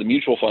leading to the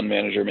mutual fund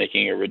manager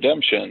making a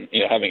redemption,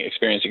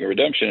 experiencing a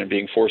redemption and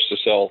being forced to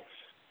sell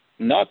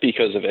not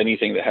because of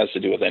anything that has to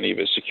do with any of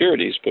his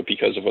securities, but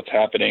because of what's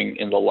happening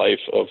in the life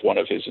of one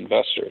of his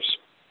investors.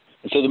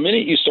 And so the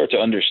minute you start to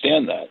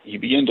understand that, you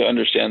begin to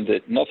understand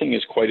that nothing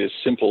is quite as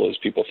simple as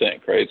people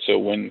think, right? So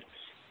when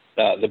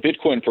the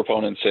Bitcoin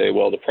proponents say,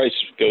 well, the price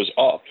goes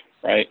up,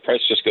 right?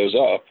 Price just goes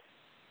up.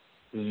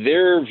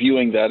 They're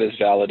viewing that as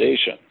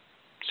validation.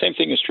 Same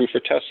thing is true for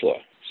Tesla.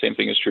 Same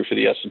thing is true for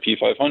the S&P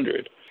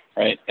 500,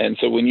 right? And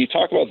so when you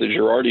talk about the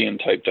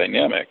Girardian type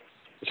dynamic,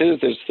 I say that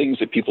there's things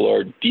that people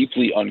are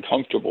deeply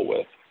uncomfortable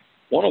with.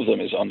 One of them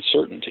is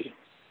uncertainty.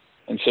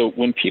 And so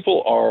when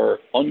people are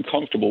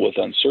uncomfortable with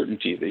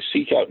uncertainty, they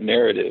seek out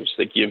narratives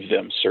that give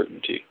them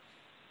certainty.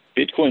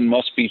 Bitcoin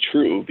must be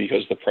true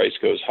because the price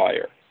goes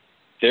higher.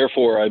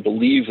 Therefore, I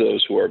believe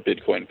those who are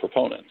Bitcoin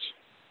proponents.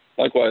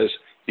 Likewise,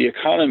 the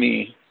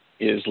economy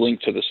is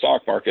linked to the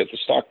stock market. The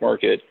stock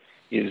market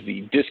is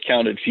the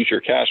discounted future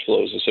cash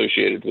flows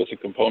associated with the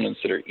components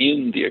that are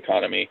in the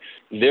economy.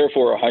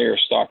 Therefore, a higher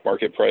stock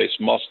market price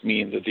must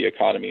mean that the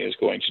economy is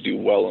going to do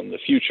well in the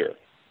future.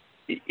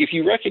 If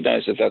you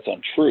recognize that that's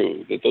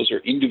untrue, that those are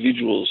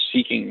individuals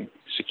seeking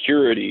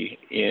security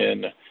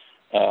in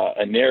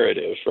a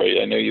narrative,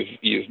 right? I know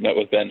you've met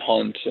with Ben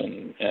Hunt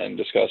and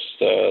discussed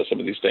some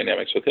of these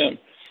dynamics with him.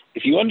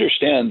 If you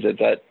understand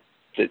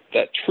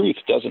that truth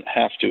doesn't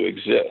have to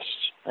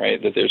exist,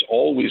 right? That there's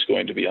always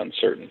going to be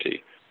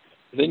uncertainty,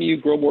 then you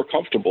grow more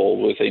comfortable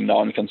with a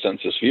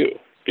non-consensus view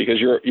because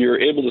you're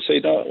able to say,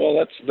 no,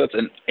 well, that's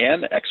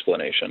an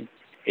explanation.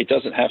 It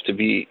doesn't have to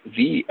be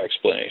the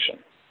explanation.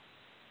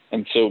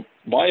 And so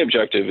my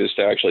objective is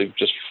to actually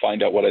just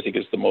find out what I think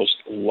is the most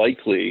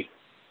likely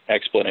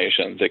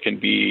explanation that can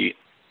be,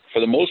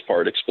 for the most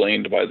part,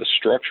 explained by the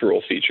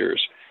structural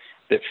features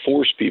that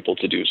force people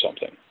to do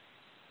something.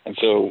 And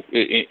so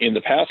in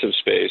the passive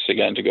space,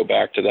 again, to go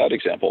back to that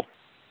example,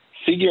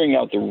 figuring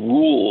out the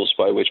rules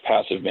by which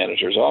passive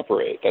managers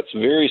operate, that's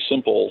very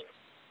simple.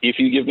 If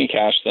you give me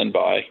cash, then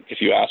buy.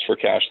 If you ask for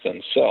cash,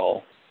 then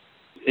sell.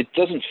 It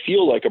doesn't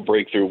feel like a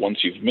breakthrough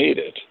once you've made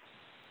it,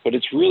 but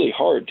it's really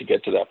hard to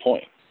get to that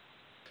point.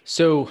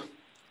 So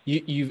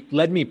you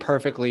led me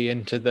perfectly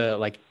into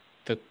the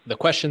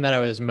question that I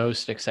was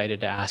most excited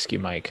to ask you,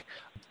 Mike,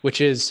 which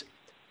is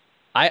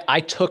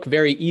I took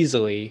very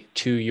easily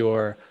to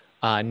your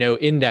no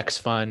index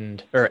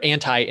fund or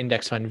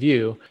anti-index fund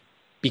view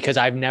because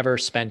I've never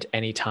spent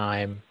any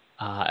time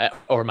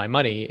or my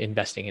money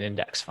investing in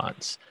index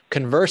funds.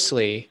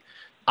 Conversely,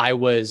 I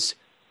was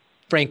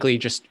frankly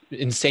just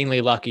insanely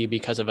lucky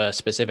because of a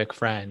specific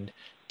friend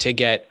to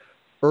get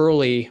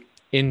early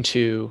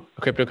into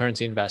a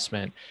cryptocurrency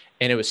investment.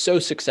 And it was so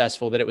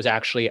successful that it was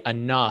actually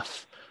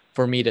enough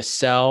for me to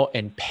sell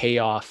and pay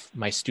off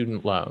my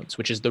student loans,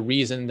 which is the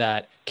reason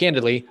that,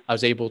 candidly, I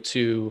was able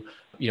to,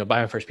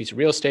 buy my first piece of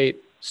real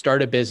estate,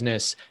 start a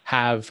business,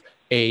 have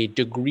a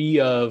degree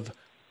of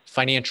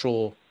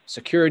financial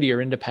security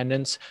or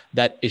independence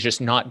that is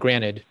just not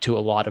granted to a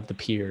lot of the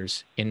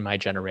peers in my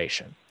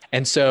generation.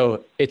 And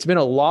so it's been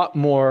a lot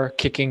more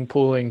kicking,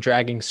 pulling,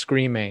 dragging,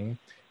 screaming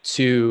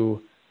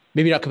to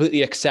maybe not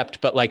completely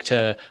accept, but like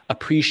to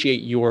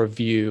appreciate your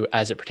view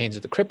as it pertains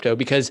to the crypto,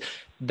 because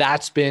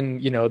that's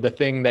been, the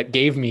thing that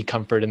gave me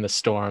comfort in the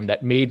storm,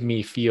 that made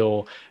me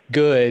feel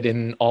good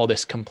in all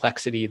this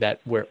complexity that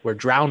we're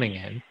drowning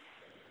in.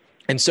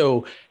 And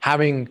so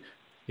having,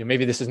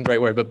 maybe this isn't the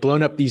right word, but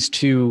blown up these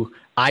two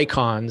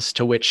icons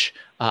to which,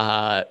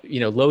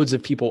 loads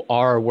of people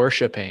are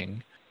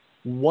worshiping,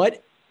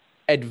 what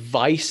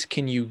advice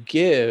can you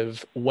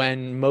give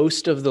when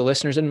most of the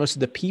listeners and most of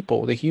the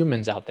people, the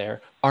humans out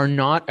there, are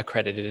not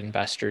accredited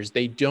investors?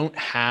 They don't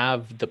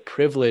have the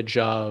privilege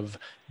of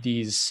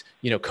these,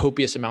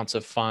 copious amounts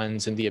of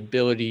funds and the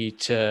ability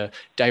to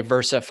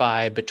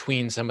diversify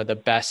between some of the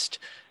best,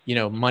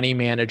 money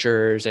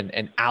managers and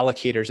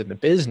allocators in the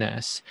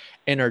business,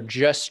 and are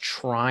just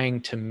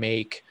trying to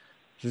make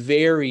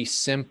very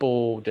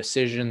simple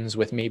decisions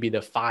with maybe the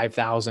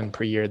 $5,000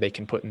 per year they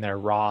can put in their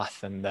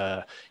Roth and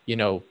the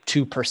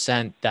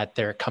 2% that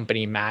their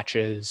company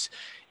matches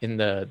in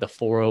the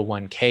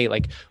 401k.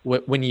 Like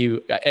when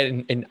you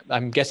and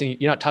I'm guessing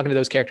you're not talking to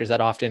those characters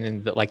that often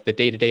in the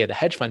day-to-day of the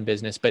hedge fund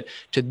business, but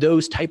to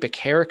those type of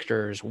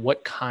characters,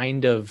 what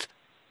kind of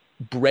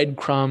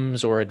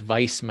breadcrumbs or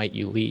advice might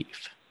you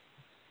leave?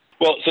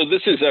 Well, so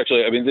this is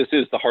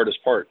the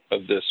hardest part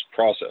of this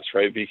process,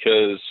 right?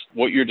 Because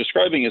what you're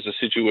describing is a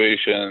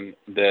situation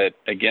that,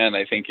 again,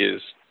 I think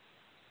is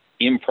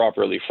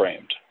improperly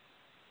framed.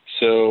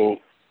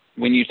 So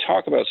when you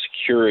talk about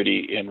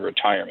security in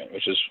retirement,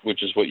 which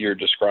is what you're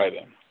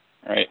describing,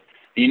 right?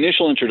 The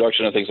initial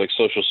introduction of things like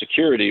Social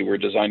Security were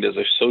designed as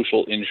a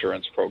social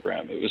insurance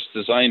program. It was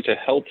designed to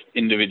help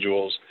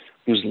individuals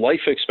whose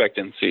life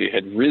expectancy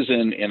had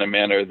risen in a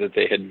manner that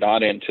they had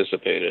not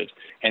anticipated.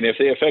 And if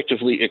they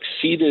effectively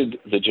exceeded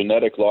the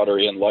genetic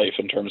lottery in life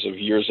in terms of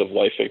years of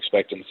life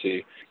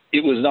expectancy,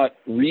 it was not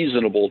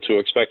reasonable to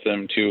expect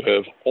them to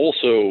have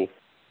also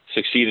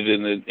succeeded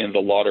in the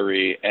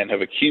lottery and have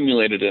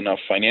accumulated enough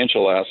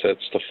financial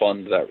assets to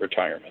fund that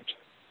retirement.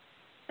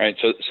 Right?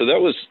 So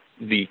that was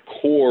the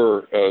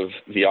core of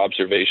the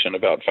observation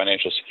about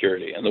financial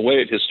security. And the way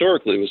it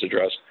historically was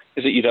addressed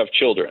is that you'd have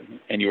children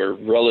and you were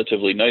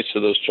relatively nice to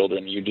those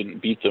children. You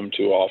didn't beat them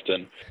too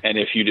often. And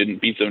if you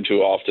didn't beat them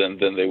too often,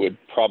 then they would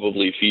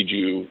probably feed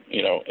you,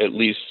 at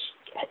least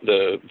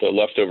the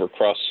leftover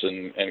crusts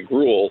and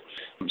gruel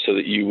so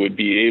that you would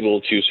be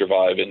able to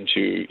survive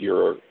into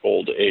your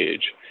old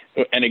age.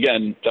 And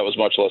again, that was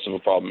much less of a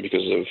problem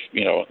because of,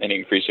 an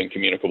increase in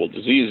communicable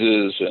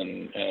diseases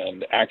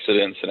and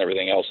accidents and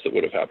everything else that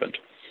would have happened.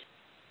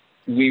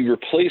 We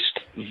replaced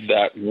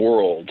that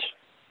world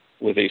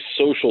with a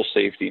social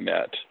safety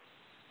net,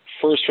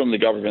 first from the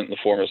government in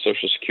the form of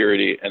Social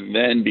Security, and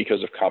then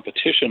because of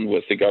competition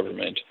with the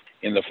government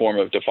in the form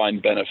of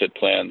defined benefit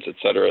plans, et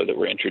cetera, that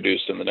were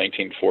introduced in the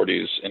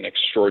 1940s in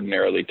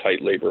extraordinarily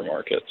tight labor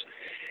markets.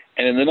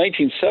 And in the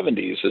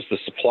 1970s, as the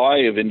supply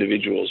of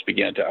individuals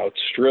began to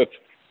outstrip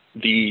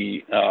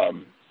the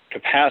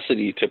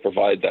capacity to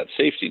provide that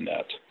safety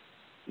net,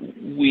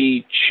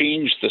 we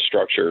changed the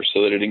structure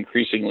so that it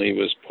increasingly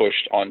was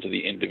pushed onto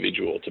the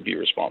individual to be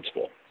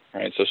responsible.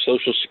 Right? So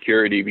Social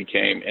Security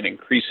became an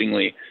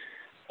increasingly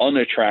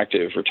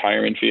unattractive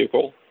retirement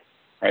vehicle,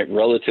 right?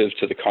 Relative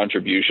to the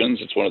contributions.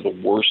 It's one of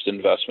the worst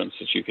investments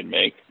that you can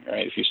make.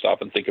 Right? If you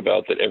stop and think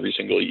about that, every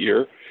single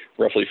year,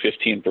 roughly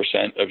 15%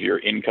 of your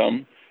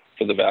income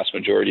for the vast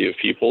majority of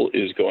people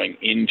is going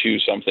into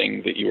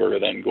something that you are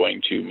then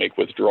going to make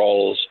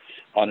withdrawals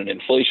on an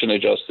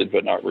inflation-adjusted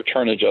but not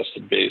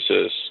return-adjusted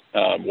basis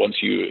once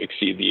you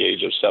exceed the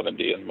age of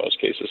 70 in most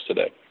cases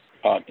today.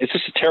 It's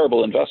just a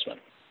terrible investment,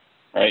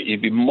 right?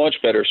 You'd be much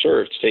better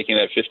served taking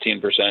that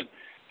 15%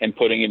 and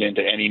putting it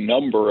into any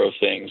number of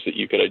things that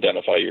you could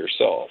identify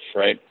yourself,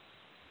 right?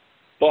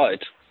 But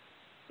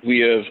we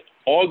have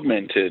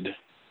augmented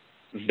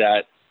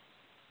that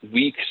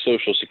weak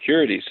Social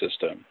Security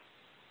system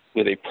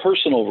with a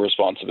personal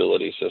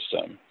responsibility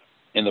system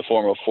in the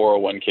form of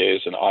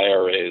 401ks and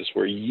IRAs,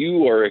 where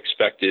you are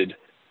expected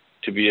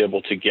to be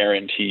able to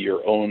guarantee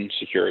your own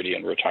security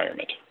in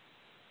retirement,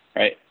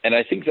 right? And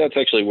I think that's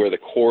actually where the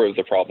core of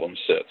the problem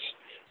sits.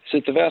 So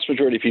the vast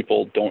majority of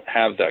people don't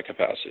have that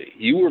capacity.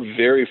 You were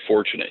very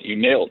fortunate. You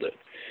nailed it.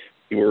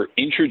 You were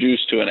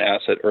introduced to an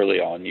asset early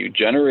on. You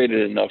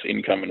generated enough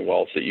income and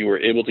wealth that you were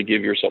able to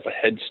give yourself a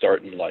head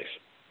start in life.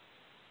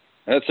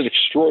 And that's an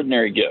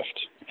extraordinary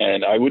gift.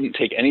 And I wouldn't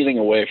take anything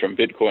away from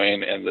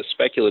Bitcoin and the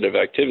speculative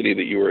activity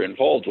that you were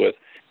involved with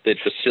that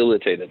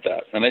facilitated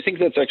that. And I think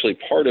that's actually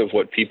part of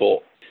what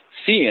people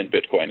see in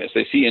Bitcoin, is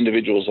they see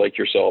individuals like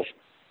yourself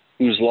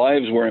whose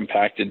lives were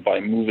impacted by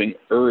moving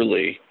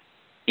early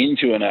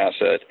into an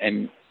asset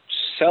and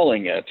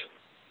selling it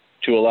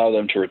to allow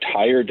them to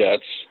retire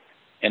debts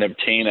and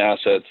obtain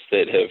assets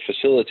that have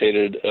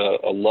facilitated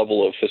a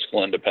level of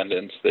fiscal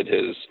independence that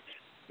has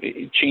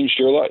changed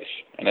your life.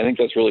 And I think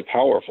that's really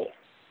powerful.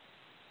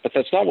 But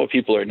that's not what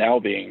people are now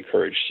being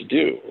encouraged to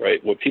do,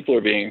 right? What people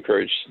are being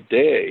encouraged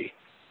today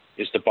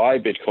is to buy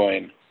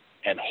Bitcoin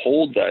and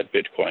hold that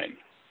Bitcoin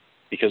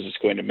because it's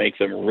going to make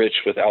them rich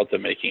without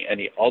them making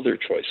any other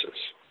choices.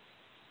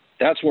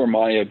 That's where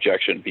my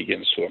objection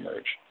begins to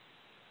emerge.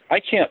 I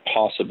can't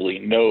possibly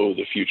know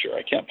the future.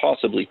 I can't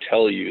possibly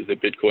tell you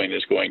that Bitcoin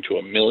is going to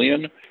 1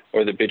 million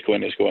or that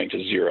Bitcoin is going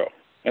to 0.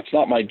 That's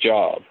not my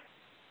job,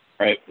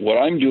 right? What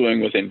I'm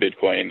doing within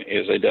Bitcoin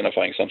is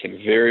identifying something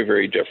very,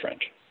 very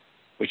different,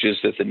 which is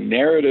that the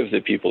narrative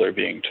that people are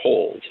being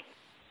told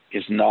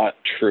is not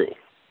true.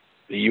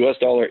 The US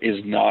dollar is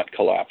not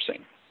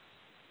collapsing.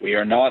 We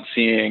are not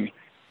seeing,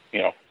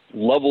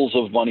 levels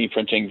of money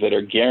printing that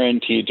are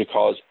guaranteed to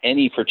cause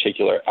any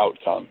particular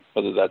outcome,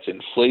 whether that's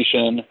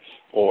inflation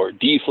or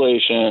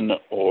deflation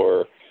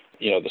or,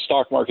 the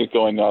stock market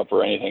going up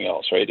or anything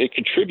else, right? It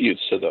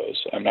contributes to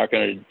those. I'm not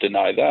going to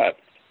deny that.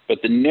 But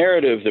the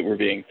narrative that we're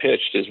being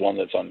pitched is one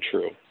that's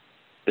untrue.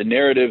 The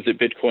narrative that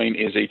Bitcoin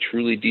is a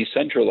truly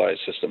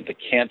decentralized system that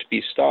can't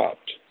be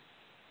stopped,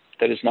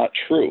 that is not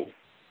true,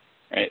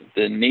 right?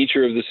 The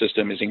nature of the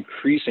system is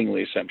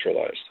increasingly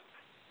centralized.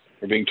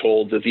 We're being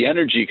told that the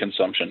energy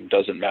consumption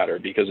doesn't matter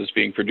because it's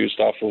being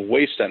produced off of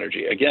waste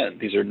energy. Again,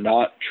 these are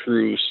not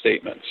true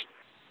statements.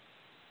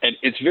 And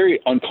it's very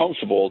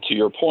uncomfortable, to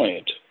your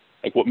point.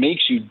 Like, what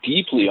makes you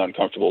deeply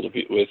uncomfortable to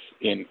be with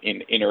in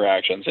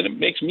interactions, and it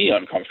makes me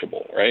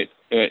uncomfortable, right,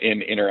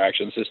 in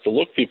interactions, is to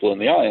look people in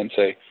the eye and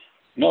say,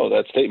 no,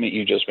 that statement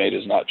you just made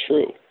is not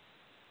true.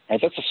 Right?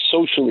 That's a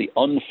socially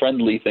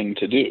unfriendly thing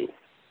to do.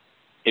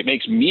 It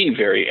makes me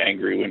very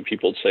angry when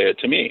people say it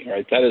to me,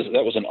 right? That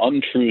was an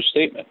untrue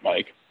statement,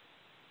 Mike.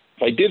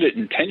 If I did it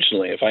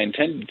intentionally, if I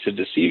intended to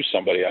deceive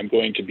somebody, I'm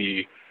going to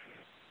be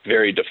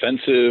very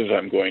defensive.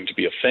 I'm going to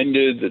be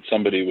offended that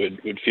somebody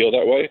would feel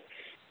that way.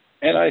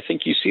 And I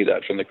think you see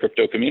that from the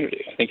crypto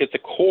community. I think at the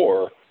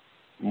core,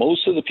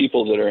 most of the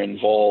people that are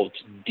involved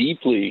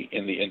deeply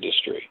in the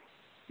industry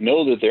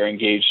know that they're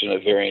engaged in a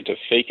variant of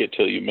fake it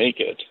till you make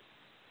it,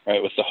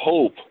 right? With the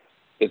hope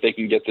that they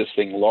can get this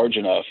thing large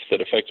enough that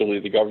effectively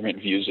the government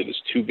views it as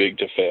too big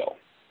to fail,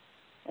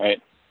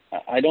 right?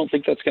 I don't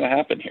think that's going to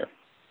happen here.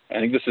 I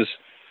think this is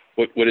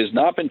what has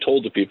not been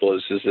told to people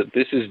is that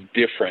this is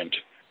different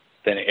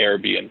than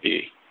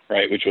Airbnb,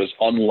 right, which was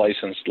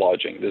unlicensed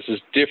lodging. This is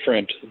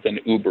different than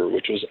Uber,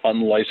 which was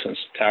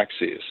unlicensed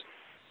taxis.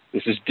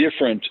 This is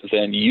different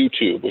than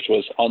YouTube, which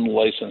was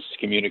unlicensed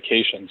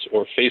communications,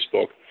 or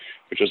Facebook,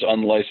 which was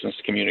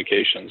unlicensed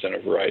communications in a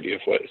variety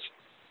of ways,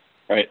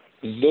 right?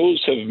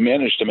 Those have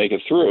managed to make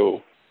it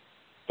through,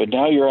 but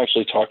now you're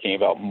actually talking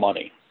about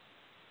money.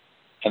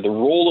 And the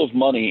role of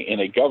money in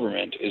a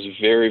government is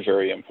very,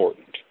 very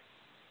important,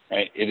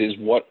 right? It is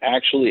what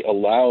actually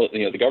allows,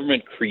 the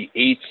government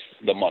creates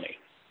the money.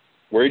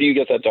 Where do you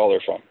get that dollar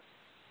from?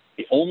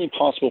 The only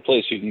possible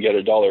place you can get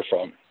a dollar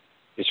from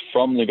is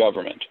from the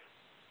government.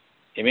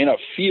 It may not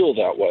feel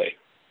that way,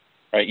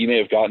 right? You may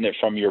have gotten it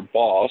from your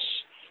boss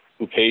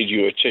who paid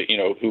you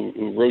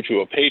who wrote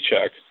you a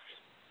paycheck,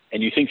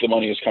 and you think the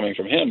money is coming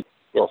from him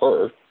or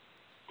her.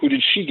 Who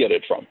did she get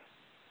it from?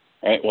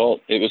 Right? Well,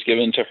 it was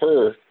given to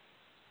her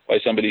by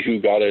somebody who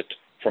got it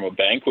from a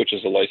bank, which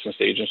is a licensed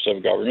agency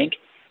of government,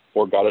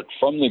 or got it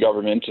from the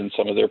government in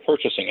some of their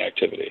purchasing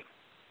activity.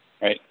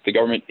 Right? The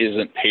government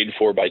isn't paid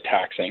for by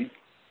taxing.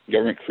 The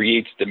government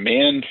creates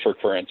demand for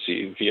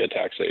currency via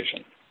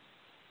taxation.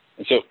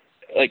 And so,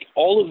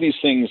 all of these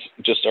things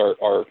just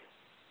are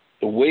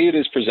the way it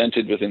is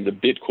presented within the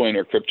Bitcoin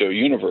or crypto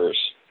universe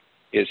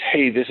is,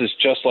 hey, this is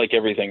just like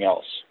everything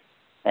else,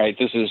 right?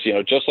 This is,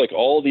 just like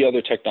all the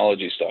other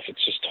technology stuff.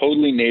 It's just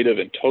totally native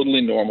and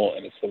totally normal,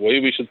 and it's the way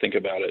we should think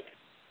about it.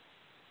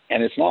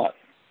 And it's not.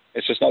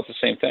 It's just not the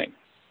same thing.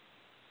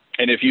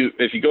 And if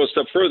you go a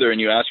step further and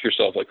you ask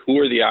yourself, who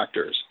are the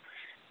actors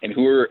and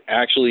who are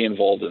actually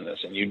involved in this,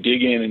 and you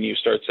dig in and you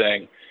start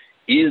saying,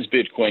 is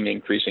Bitcoin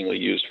increasingly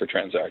used for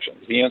transactions?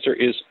 The answer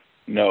is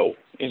no,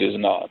 it is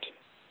not.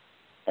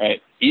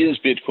 Right? Is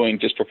Bitcoin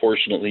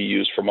disproportionately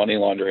used for money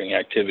laundering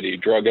activity,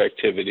 drug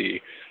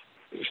activity,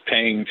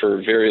 paying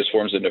for various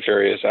forms of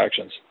nefarious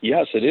actions?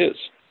 Yes, it is.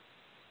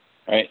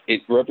 Right?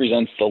 It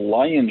represents the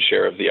lion's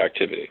share of the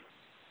activity.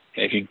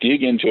 And if you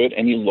dig into it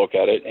and you look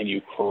at it and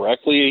you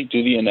correctly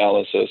do the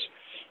analysis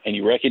and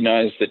you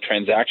recognize that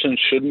transactions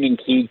shouldn't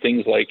include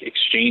things like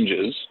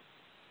exchanges,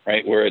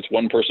 right, where it's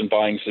one person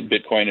buying some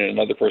Bitcoin and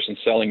another person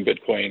selling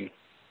Bitcoin,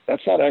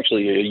 that's not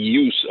actually a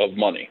use of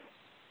money.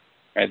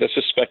 Right? That's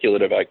just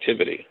speculative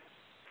activity.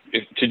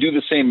 To do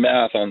the same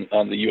math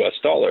on the US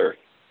dollar,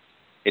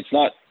 it's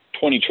not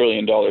 $20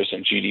 trillion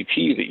in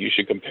GDP that you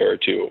should compare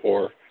it to,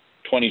 or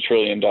 $20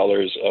 trillion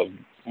of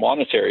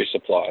monetary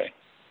supply,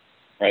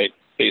 right,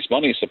 base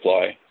money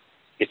supply.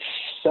 It's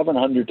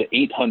 $700 to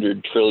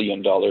 $800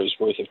 trillion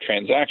worth of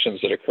transactions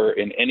that occur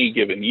in any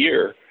given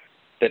year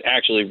that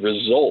actually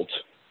result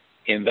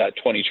in that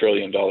 $20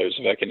 trillion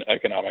of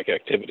economic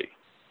activity.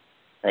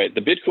 Right?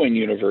 The Bitcoin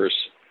universe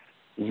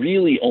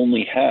really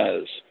only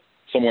has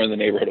somewhere in the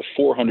neighborhood of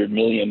 $400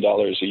 million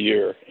a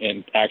year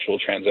in actual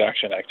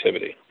transaction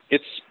activity.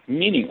 It's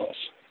meaningless.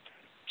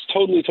 It's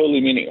totally,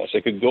 totally meaningless.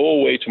 It could go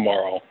away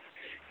tomorrow,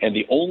 and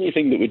the only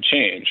thing that would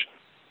change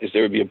is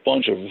there would be a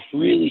bunch of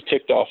really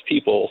ticked off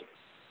people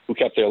who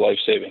kept their life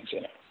savings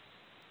in it.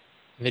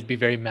 They'd be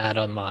very mad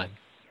online.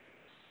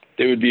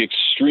 They would be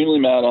extremely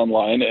mad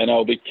online, and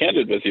I'll be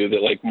candid with you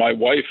that my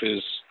wife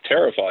is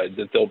terrified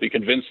that they'll be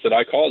convinced that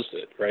I caused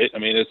it, right? I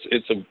mean,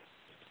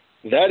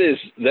 that is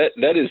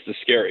the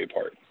scary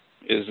part,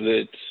 is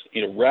that,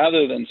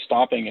 rather than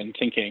stopping and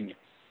thinking,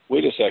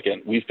 wait a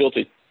second, we've built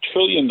 $1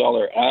 trillion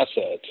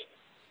asset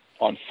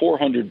on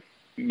 $400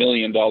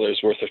 million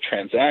worth of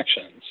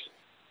transactions,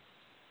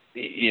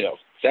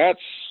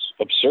 that's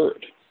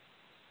absurd,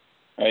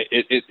 right?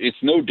 It's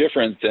no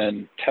different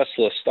than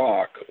Tesla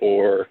stock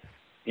or,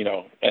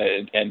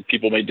 and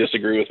people may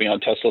disagree with me on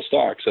Tesla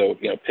stock. So,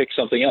 pick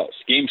something else,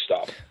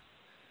 GameStop,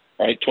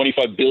 right?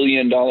 $25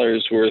 billion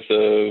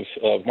worth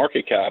of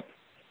market cap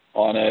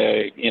on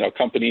a,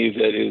 company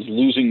that is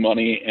losing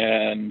money,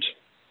 and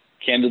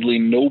candidly,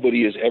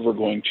 nobody is ever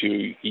going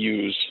to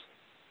use,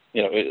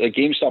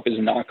 GameStop is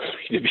not going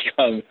to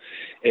become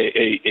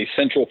a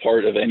central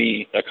part of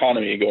any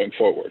economy going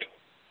forward.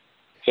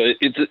 So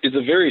it's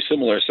a very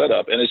similar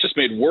setup, and it's just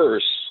made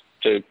worse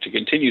to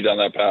continue down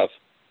that path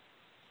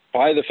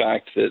by the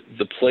fact that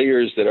the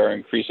players that are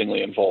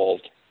increasingly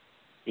involved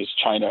is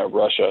China,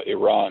 Russia,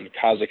 Iran,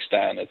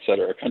 Kazakhstan, et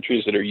cetera,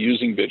 countries that are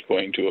using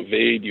Bitcoin to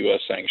evade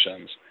U.S.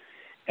 sanctions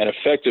and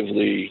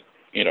effectively,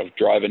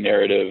 drive a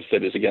narrative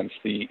that is against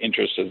the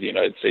interests of the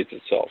United States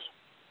itself.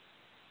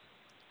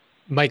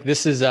 Mike,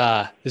 this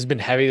has been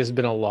heavy. This has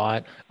been a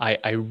lot.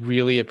 I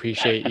really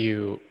appreciate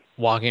you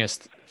walking us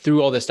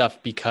through all this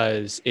stuff,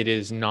 because it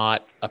is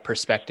not a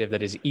perspective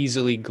that is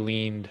easily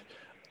gleaned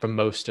from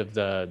most of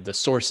the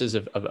sources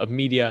of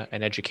media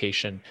and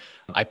education.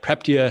 I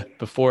prepped you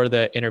before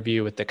the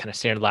interview with the kind of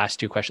standard last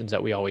two questions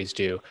that we always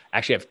do. I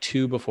actually have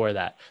two before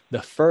that.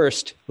 The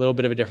first, a little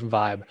bit of a different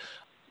vibe.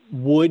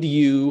 Would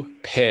you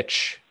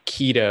pitch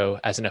keto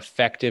as an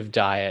effective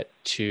diet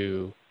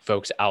to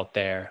folks out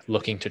there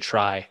looking to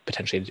try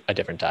potentially a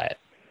different diet?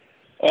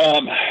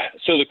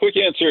 So the quick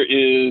answer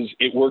is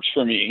it works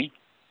for me,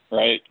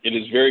 right? It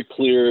is very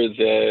clear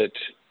that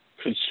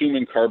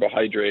consuming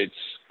carbohydrates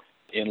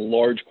in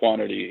large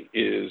quantity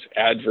is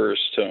adverse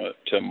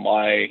to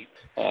my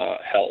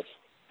health.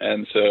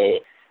 And so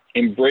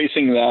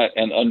embracing that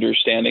and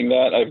understanding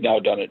that, I've now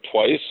done it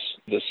twice.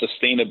 The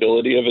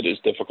sustainability of it is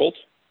difficult,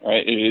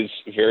 right? It is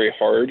very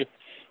hard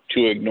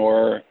to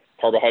ignore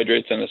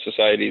carbohydrates in a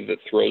society that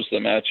throws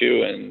them at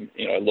you. And,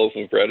 a loaf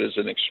of bread is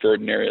an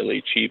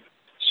extraordinarily cheap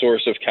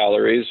source of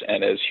calories.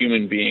 And as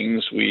human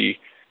beings, we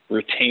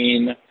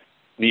retain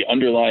the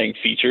underlying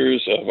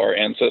features of our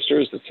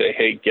ancestors that say,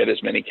 hey, get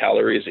as many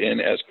calories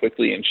in as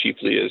quickly and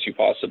cheaply as you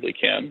possibly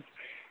can,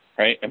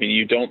 right? I mean,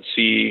 you don't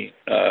see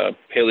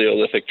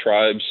Paleolithic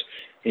tribes,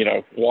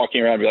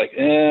 walking around and be like,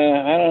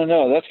 I don't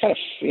know, that's kind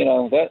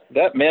of,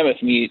 that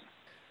mammoth meat,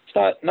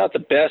 it's not the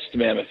best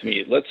mammoth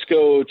meat. Let's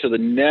go to the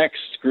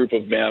next group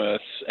of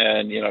mammoths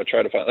and,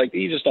 try to find,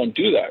 you just don't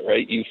do that,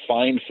 right? You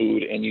find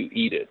food and you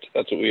eat it.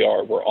 That's what we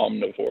are. We're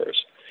omnivores.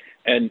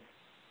 And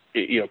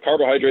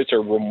carbohydrates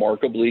are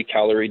remarkably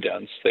calorie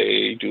dense.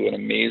 They do an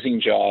amazing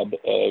job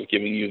of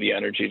giving you the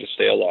energy to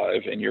stay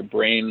alive, and your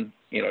brain,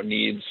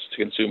 needs to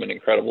consume an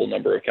incredible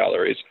number of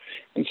calories.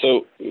 And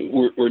so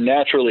we're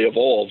naturally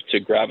evolved to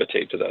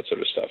gravitate to that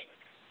sort of stuff.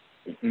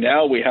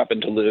 Now we happen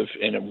to live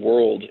in a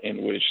world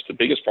in which the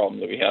biggest problem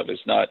that we have is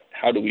not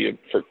how do we,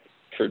 for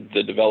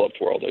the developed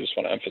world, I just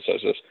want to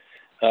emphasize this,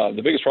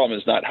 the biggest problem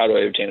is not how do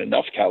I obtain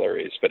enough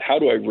calories, but how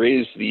do I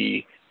raise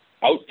the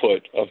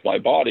output of my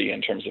body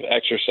in terms of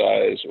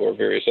exercise or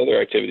various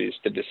other activities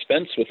to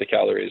dispense with the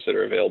calories that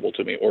are available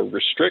to me or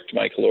restrict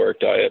my caloric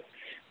diet.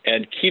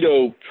 And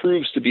keto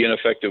proves to be an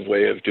effective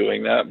way of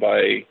doing that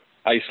by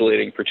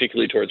isolating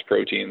particularly towards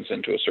proteins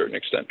and to a certain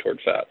extent toward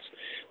fats.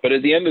 But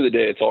at the end of the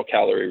day, it's all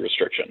calorie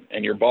restriction,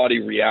 and your body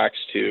reacts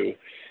to,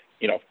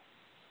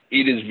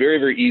 it is very,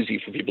 very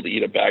easy for people to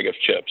eat a bag of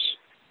chips.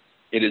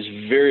 It is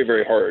very,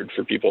 very hard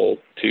for people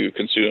to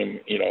consume,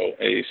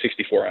 a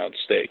 64-ounce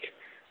steak.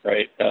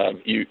 Right?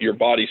 Your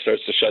body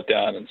starts to shut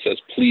down and says,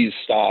 please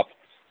stop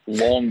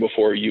long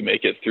before you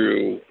make it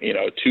through,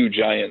 2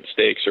 giant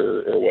steaks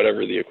or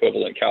whatever the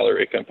equivalent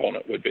calorie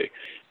component would be.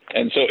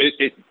 And so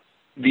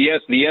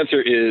the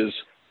answer is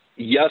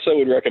yes, I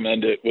would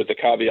recommend it with the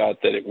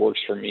caveat that it works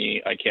for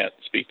me. I can't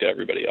speak to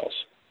everybody else.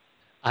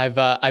 I've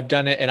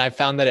done it, and I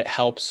found that it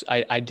helps.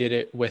 I did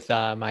it with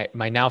my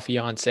now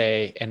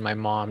fiance and my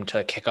mom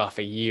to kick off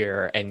a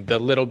year, and the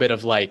little bit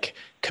of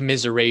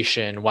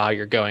commiseration while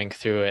you're going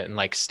through it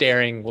and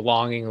staring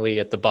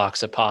longingly at the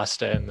box of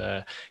pasta in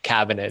the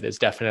cabinet is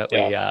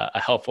definitely a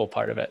helpful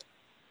part of it.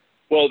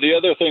 Well, the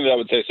other thing that I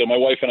would say, so my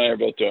wife and I are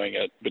both doing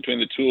it. Between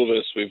the two of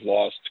us, we've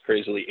lost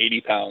crazily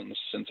 80 pounds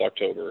since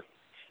October.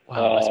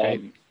 Wow, that's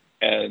great.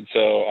 And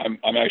so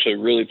I'm actually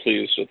really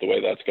pleased with the way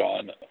that's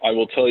gone. I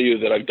will tell you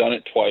that I've done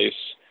it twice.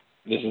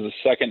 This is the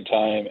second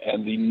time,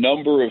 and the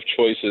number of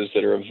choices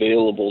that are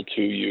available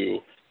to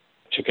you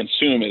to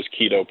consume as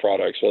keto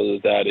products, whether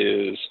that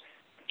is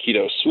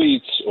keto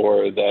sweets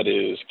or that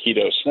is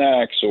keto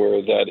snacks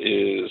or that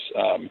is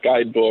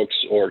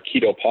guidebooks or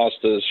keto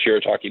pastas,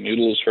 shirataki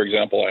noodles, for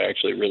example, I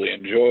actually really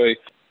enjoy.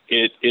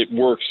 It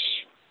works.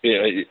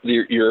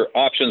 Your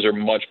options are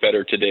much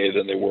better today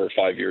than they were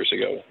 5 years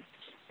ago.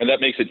 And that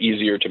makes it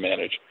easier to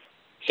manage.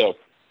 So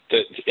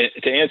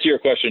to answer your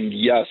question,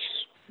 yes,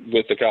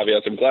 with the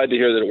caveats, I'm glad to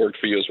hear that it worked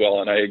for you as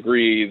well. And I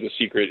agree, the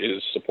secret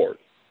is support.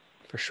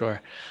 For sure.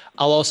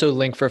 I'll also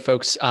link for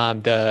folks,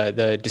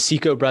 the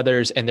DeSico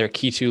brothers and their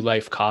Keto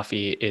Life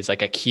coffee is a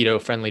keto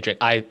friendly drink.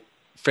 I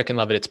freaking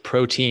love it. It's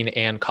protein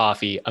and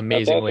coffee.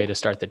 Amazing awesome way to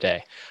start the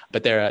day.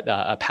 But they're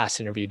a past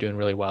interview doing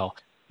really well.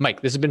 Mike,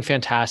 this has been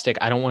fantastic.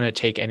 I don't want to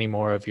take any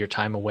more of your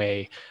time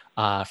away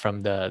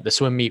from the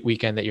swim meet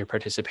weekend that you're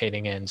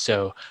participating in.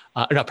 So,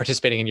 not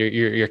participating in,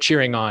 you're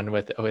cheering on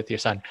with your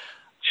son.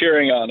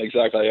 Cheering on,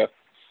 exactly.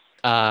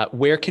 Yeah.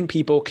 Where can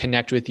people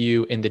connect with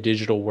you in the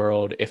digital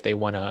world if they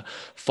want to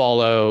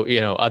follow,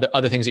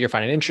 other things that you're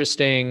finding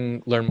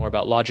interesting, learn more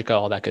about Logica,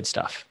 all that good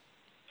stuff?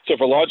 So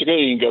for Logica,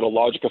 you can go to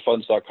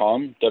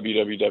logicafunds.com,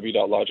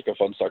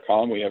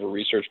 www.logicafunds.com. We have a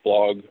research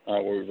blog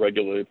where we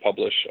regularly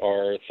publish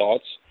our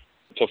thoughts.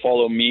 To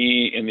follow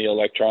me in the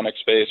electronic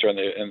space or in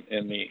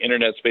the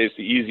internet space,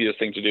 the easiest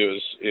thing to do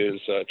is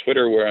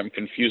Twitter, where I'm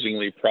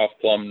confusingly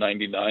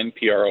ProfPlum99,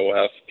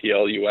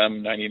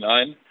 ProfPlum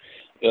 99.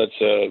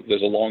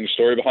 There's a long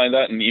story behind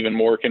that, and even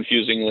more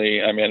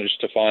confusingly, I managed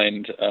to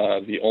find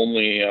the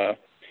only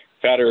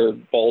fatter,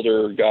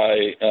 balder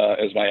guy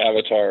as my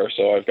avatar.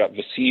 So I've got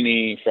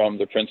Vicini from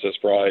The Princess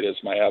Bride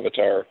as my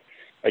avatar.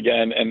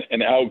 Again,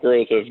 an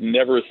outgrowth of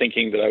never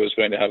thinking that I was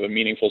going to have a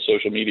meaningful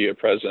social media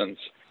presence.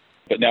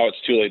 But now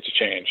it's too late to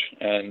change.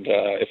 And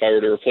if I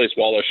were to replace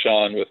Wallace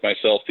Shawn with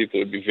myself, people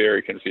would be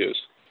very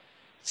confused.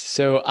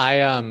 So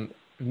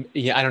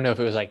yeah, I don't know if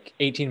it was like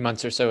 18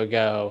 months or so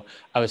ago,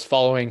 I was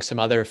following some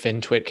other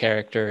FinTwit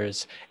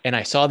characters and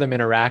I saw them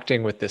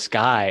interacting with this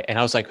guy. And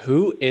I was like,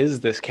 who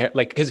is this character?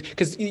 Like,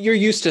 because you're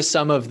used to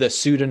some of the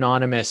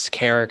pseudonymous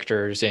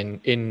characters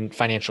in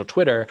financial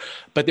Twitter,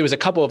 but there was a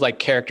couple of like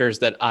characters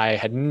that I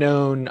had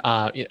known,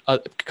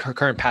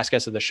 current past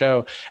guests of the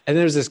show. And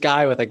there's this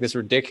guy with like this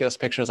ridiculous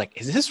picture. I was like,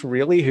 is this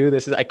really who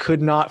this is? I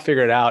could not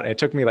figure it out. And it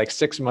took me like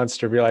 6 months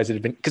to realize it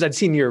had been, because I'd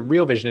seen your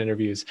Real Vision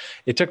interviews.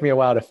 It took me a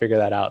while to figure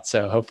that out.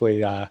 So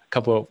hopefully a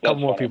couple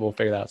more people will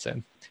figure that out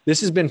soon.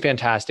 This has been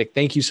fantastic.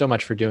 Thank you so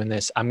much for doing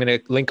this. I'm going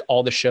to link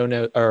all the show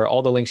note or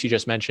all the links you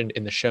just mentioned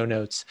in the show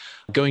notes,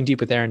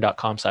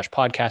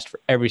 goingdeepwithaaron.com/podcast for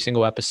every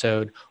single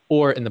episode,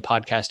 or in the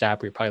podcast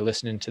app where you're probably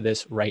listening to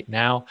this right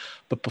now.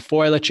 But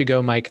before I let you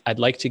go, Mike, I'd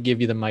like to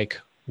give you the mic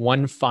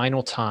one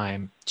final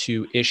time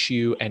to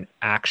issue an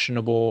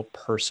actionable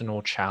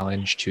personal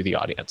challenge to the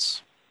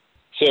audience.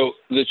 So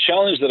the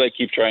challenge that I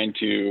keep trying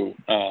to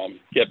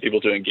get people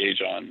to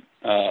engage on,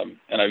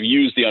 and I've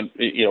used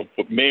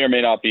what may or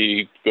may not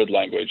be good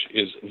language,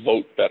 is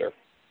vote better,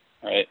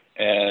 right?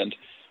 And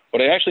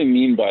what I actually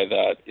mean by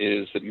that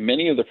is that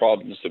many of the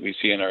problems that we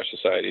see in our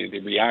society, the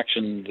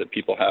reaction that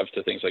people have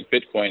to things like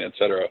Bitcoin, et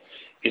cetera,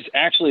 is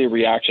actually a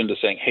reaction to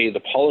saying, hey,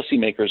 the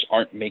policymakers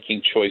aren't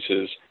making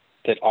choices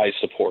that I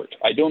support.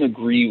 I don't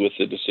agree with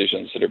the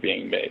decisions that are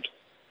being made.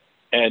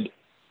 And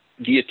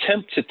the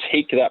attempt to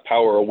take that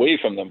power away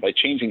from them by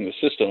changing the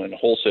system in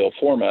wholesale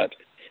format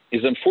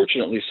is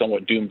unfortunately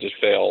somewhat doomed to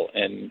fail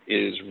and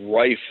is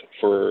rife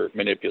for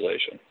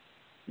manipulation.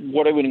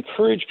 What I would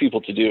encourage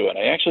people to do, and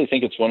I actually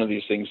think it's one of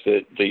these things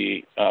that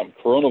the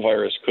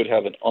coronavirus could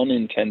have an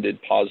unintended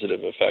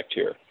positive effect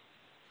here,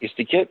 is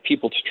to get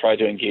people to try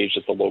to engage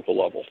at the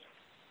local level.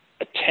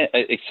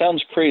 It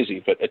sounds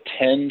crazy, but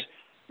attend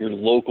your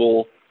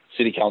local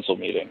city council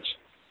meetings.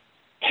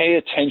 Pay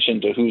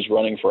attention to who's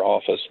running for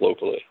office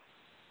locally.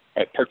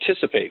 Right?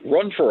 Participate,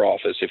 run for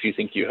office if you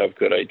think you have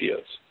good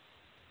ideas,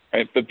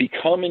 right? But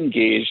become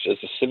engaged as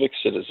a civic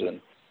citizen,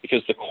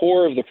 because the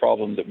core of the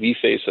problem that we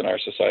face in our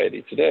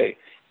society today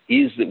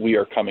is that we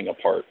are coming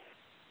apart.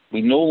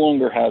 We no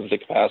longer have the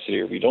capacity,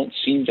 or we don't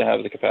seem to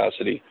have the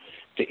capacity,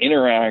 to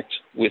interact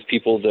with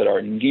people that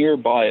are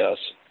nearby us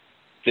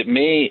that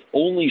may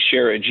only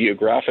share a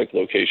geographic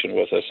location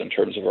with us in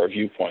terms of our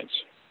viewpoints.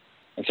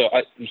 And so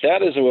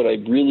that is what I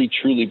really,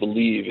 truly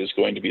believe is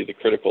going to be the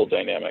critical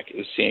dynamic,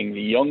 is seeing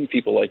the young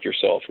people like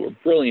yourself who are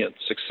brilliant,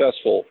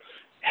 successful,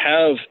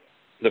 have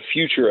the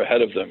future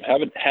ahead of them,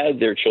 haven't had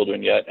their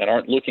children yet, and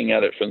aren't looking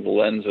at it from the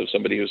lens of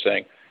somebody who's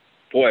saying,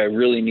 boy, I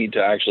really need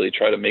to actually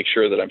try to make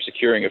sure that I'm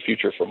securing a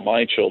future for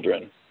my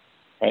children,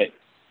 right?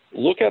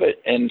 Look at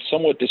it and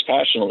somewhat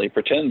dispassionately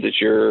pretend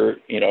that you're,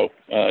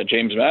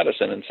 James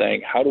Madison, and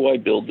saying, how do I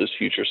build this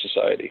future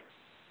society?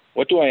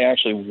 What do I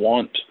actually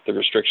want the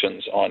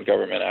restrictions on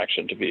government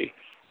action to be?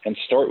 And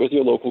start with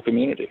your local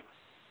community.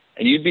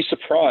 And you'd be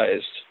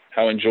surprised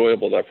how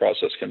enjoyable that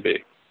process can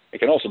be. It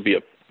can also be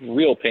a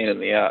real pain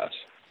in the ass,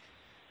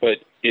 but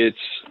it's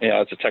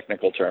a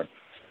technical term.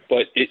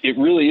 But it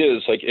really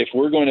is, like, if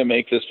we're going to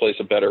make this place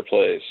a better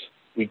place,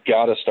 we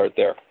got to start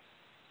there.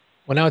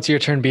 Well, now it's your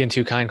turn being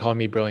too kind, calling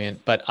me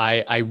brilliant, but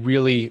I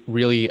really,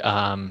 really,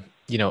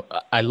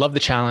 I love the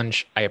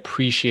challenge. I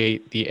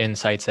appreciate the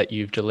insights that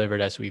you've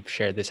delivered as we've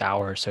shared this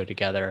hour or so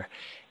together.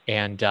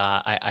 And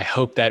I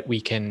hope that we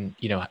can,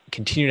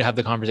 continue to have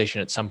the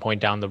conversation at some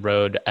point down the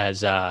road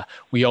as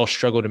we all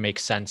struggle to make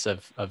sense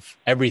of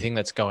everything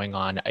that's going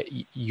on.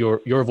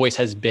 Your voice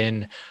has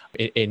been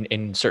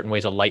in certain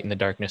ways a light in the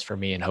darkness for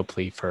me, and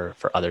hopefully for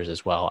others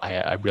as well.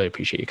 I really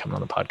appreciate you coming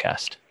on the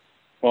podcast.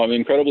 Well, I'm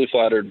incredibly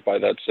flattered by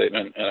that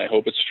statement, and I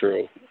hope it's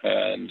true.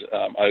 And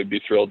I would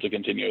be thrilled to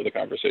continue the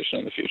conversation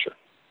in the future.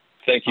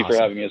 Thank you for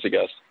having me as a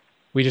guest.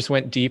 We just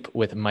went deep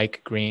with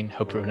Mike Green.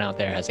 Hope everyone out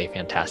there has a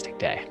fantastic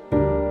day.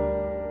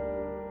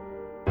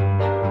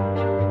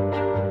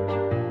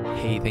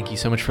 Hey, thank you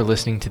so much for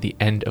listening to the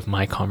end of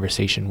my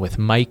conversation with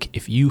Mike.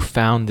 If you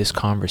found this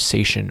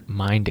conversation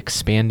mind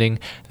expanding,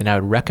 then I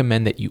would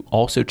recommend that you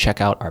also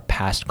check out our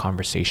past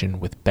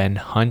conversation with Ben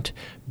Hunt.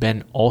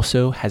 Ben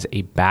also has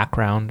a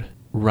background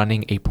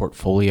running a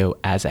portfolio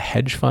as a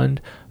hedge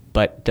fund,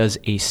 but does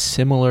a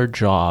similar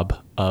job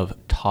of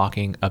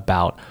talking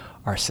about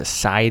our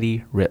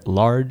society writ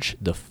large,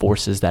 the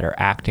forces that are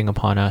acting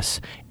upon us,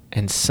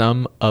 and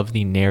some of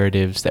the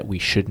narratives that we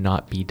should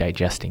not be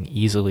digesting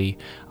easily.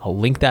 I'll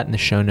link that in the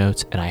show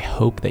notes, and I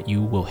hope that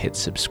you will hit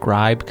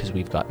subscribe because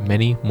we've got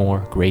many more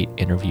great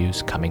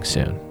interviews coming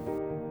soon.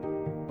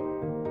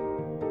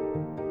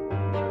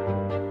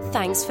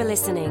 Thanks for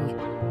listening.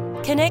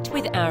 Connect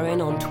with Aaron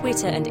on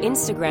Twitter and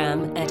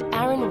Instagram at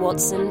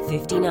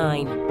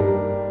AaronWatson59.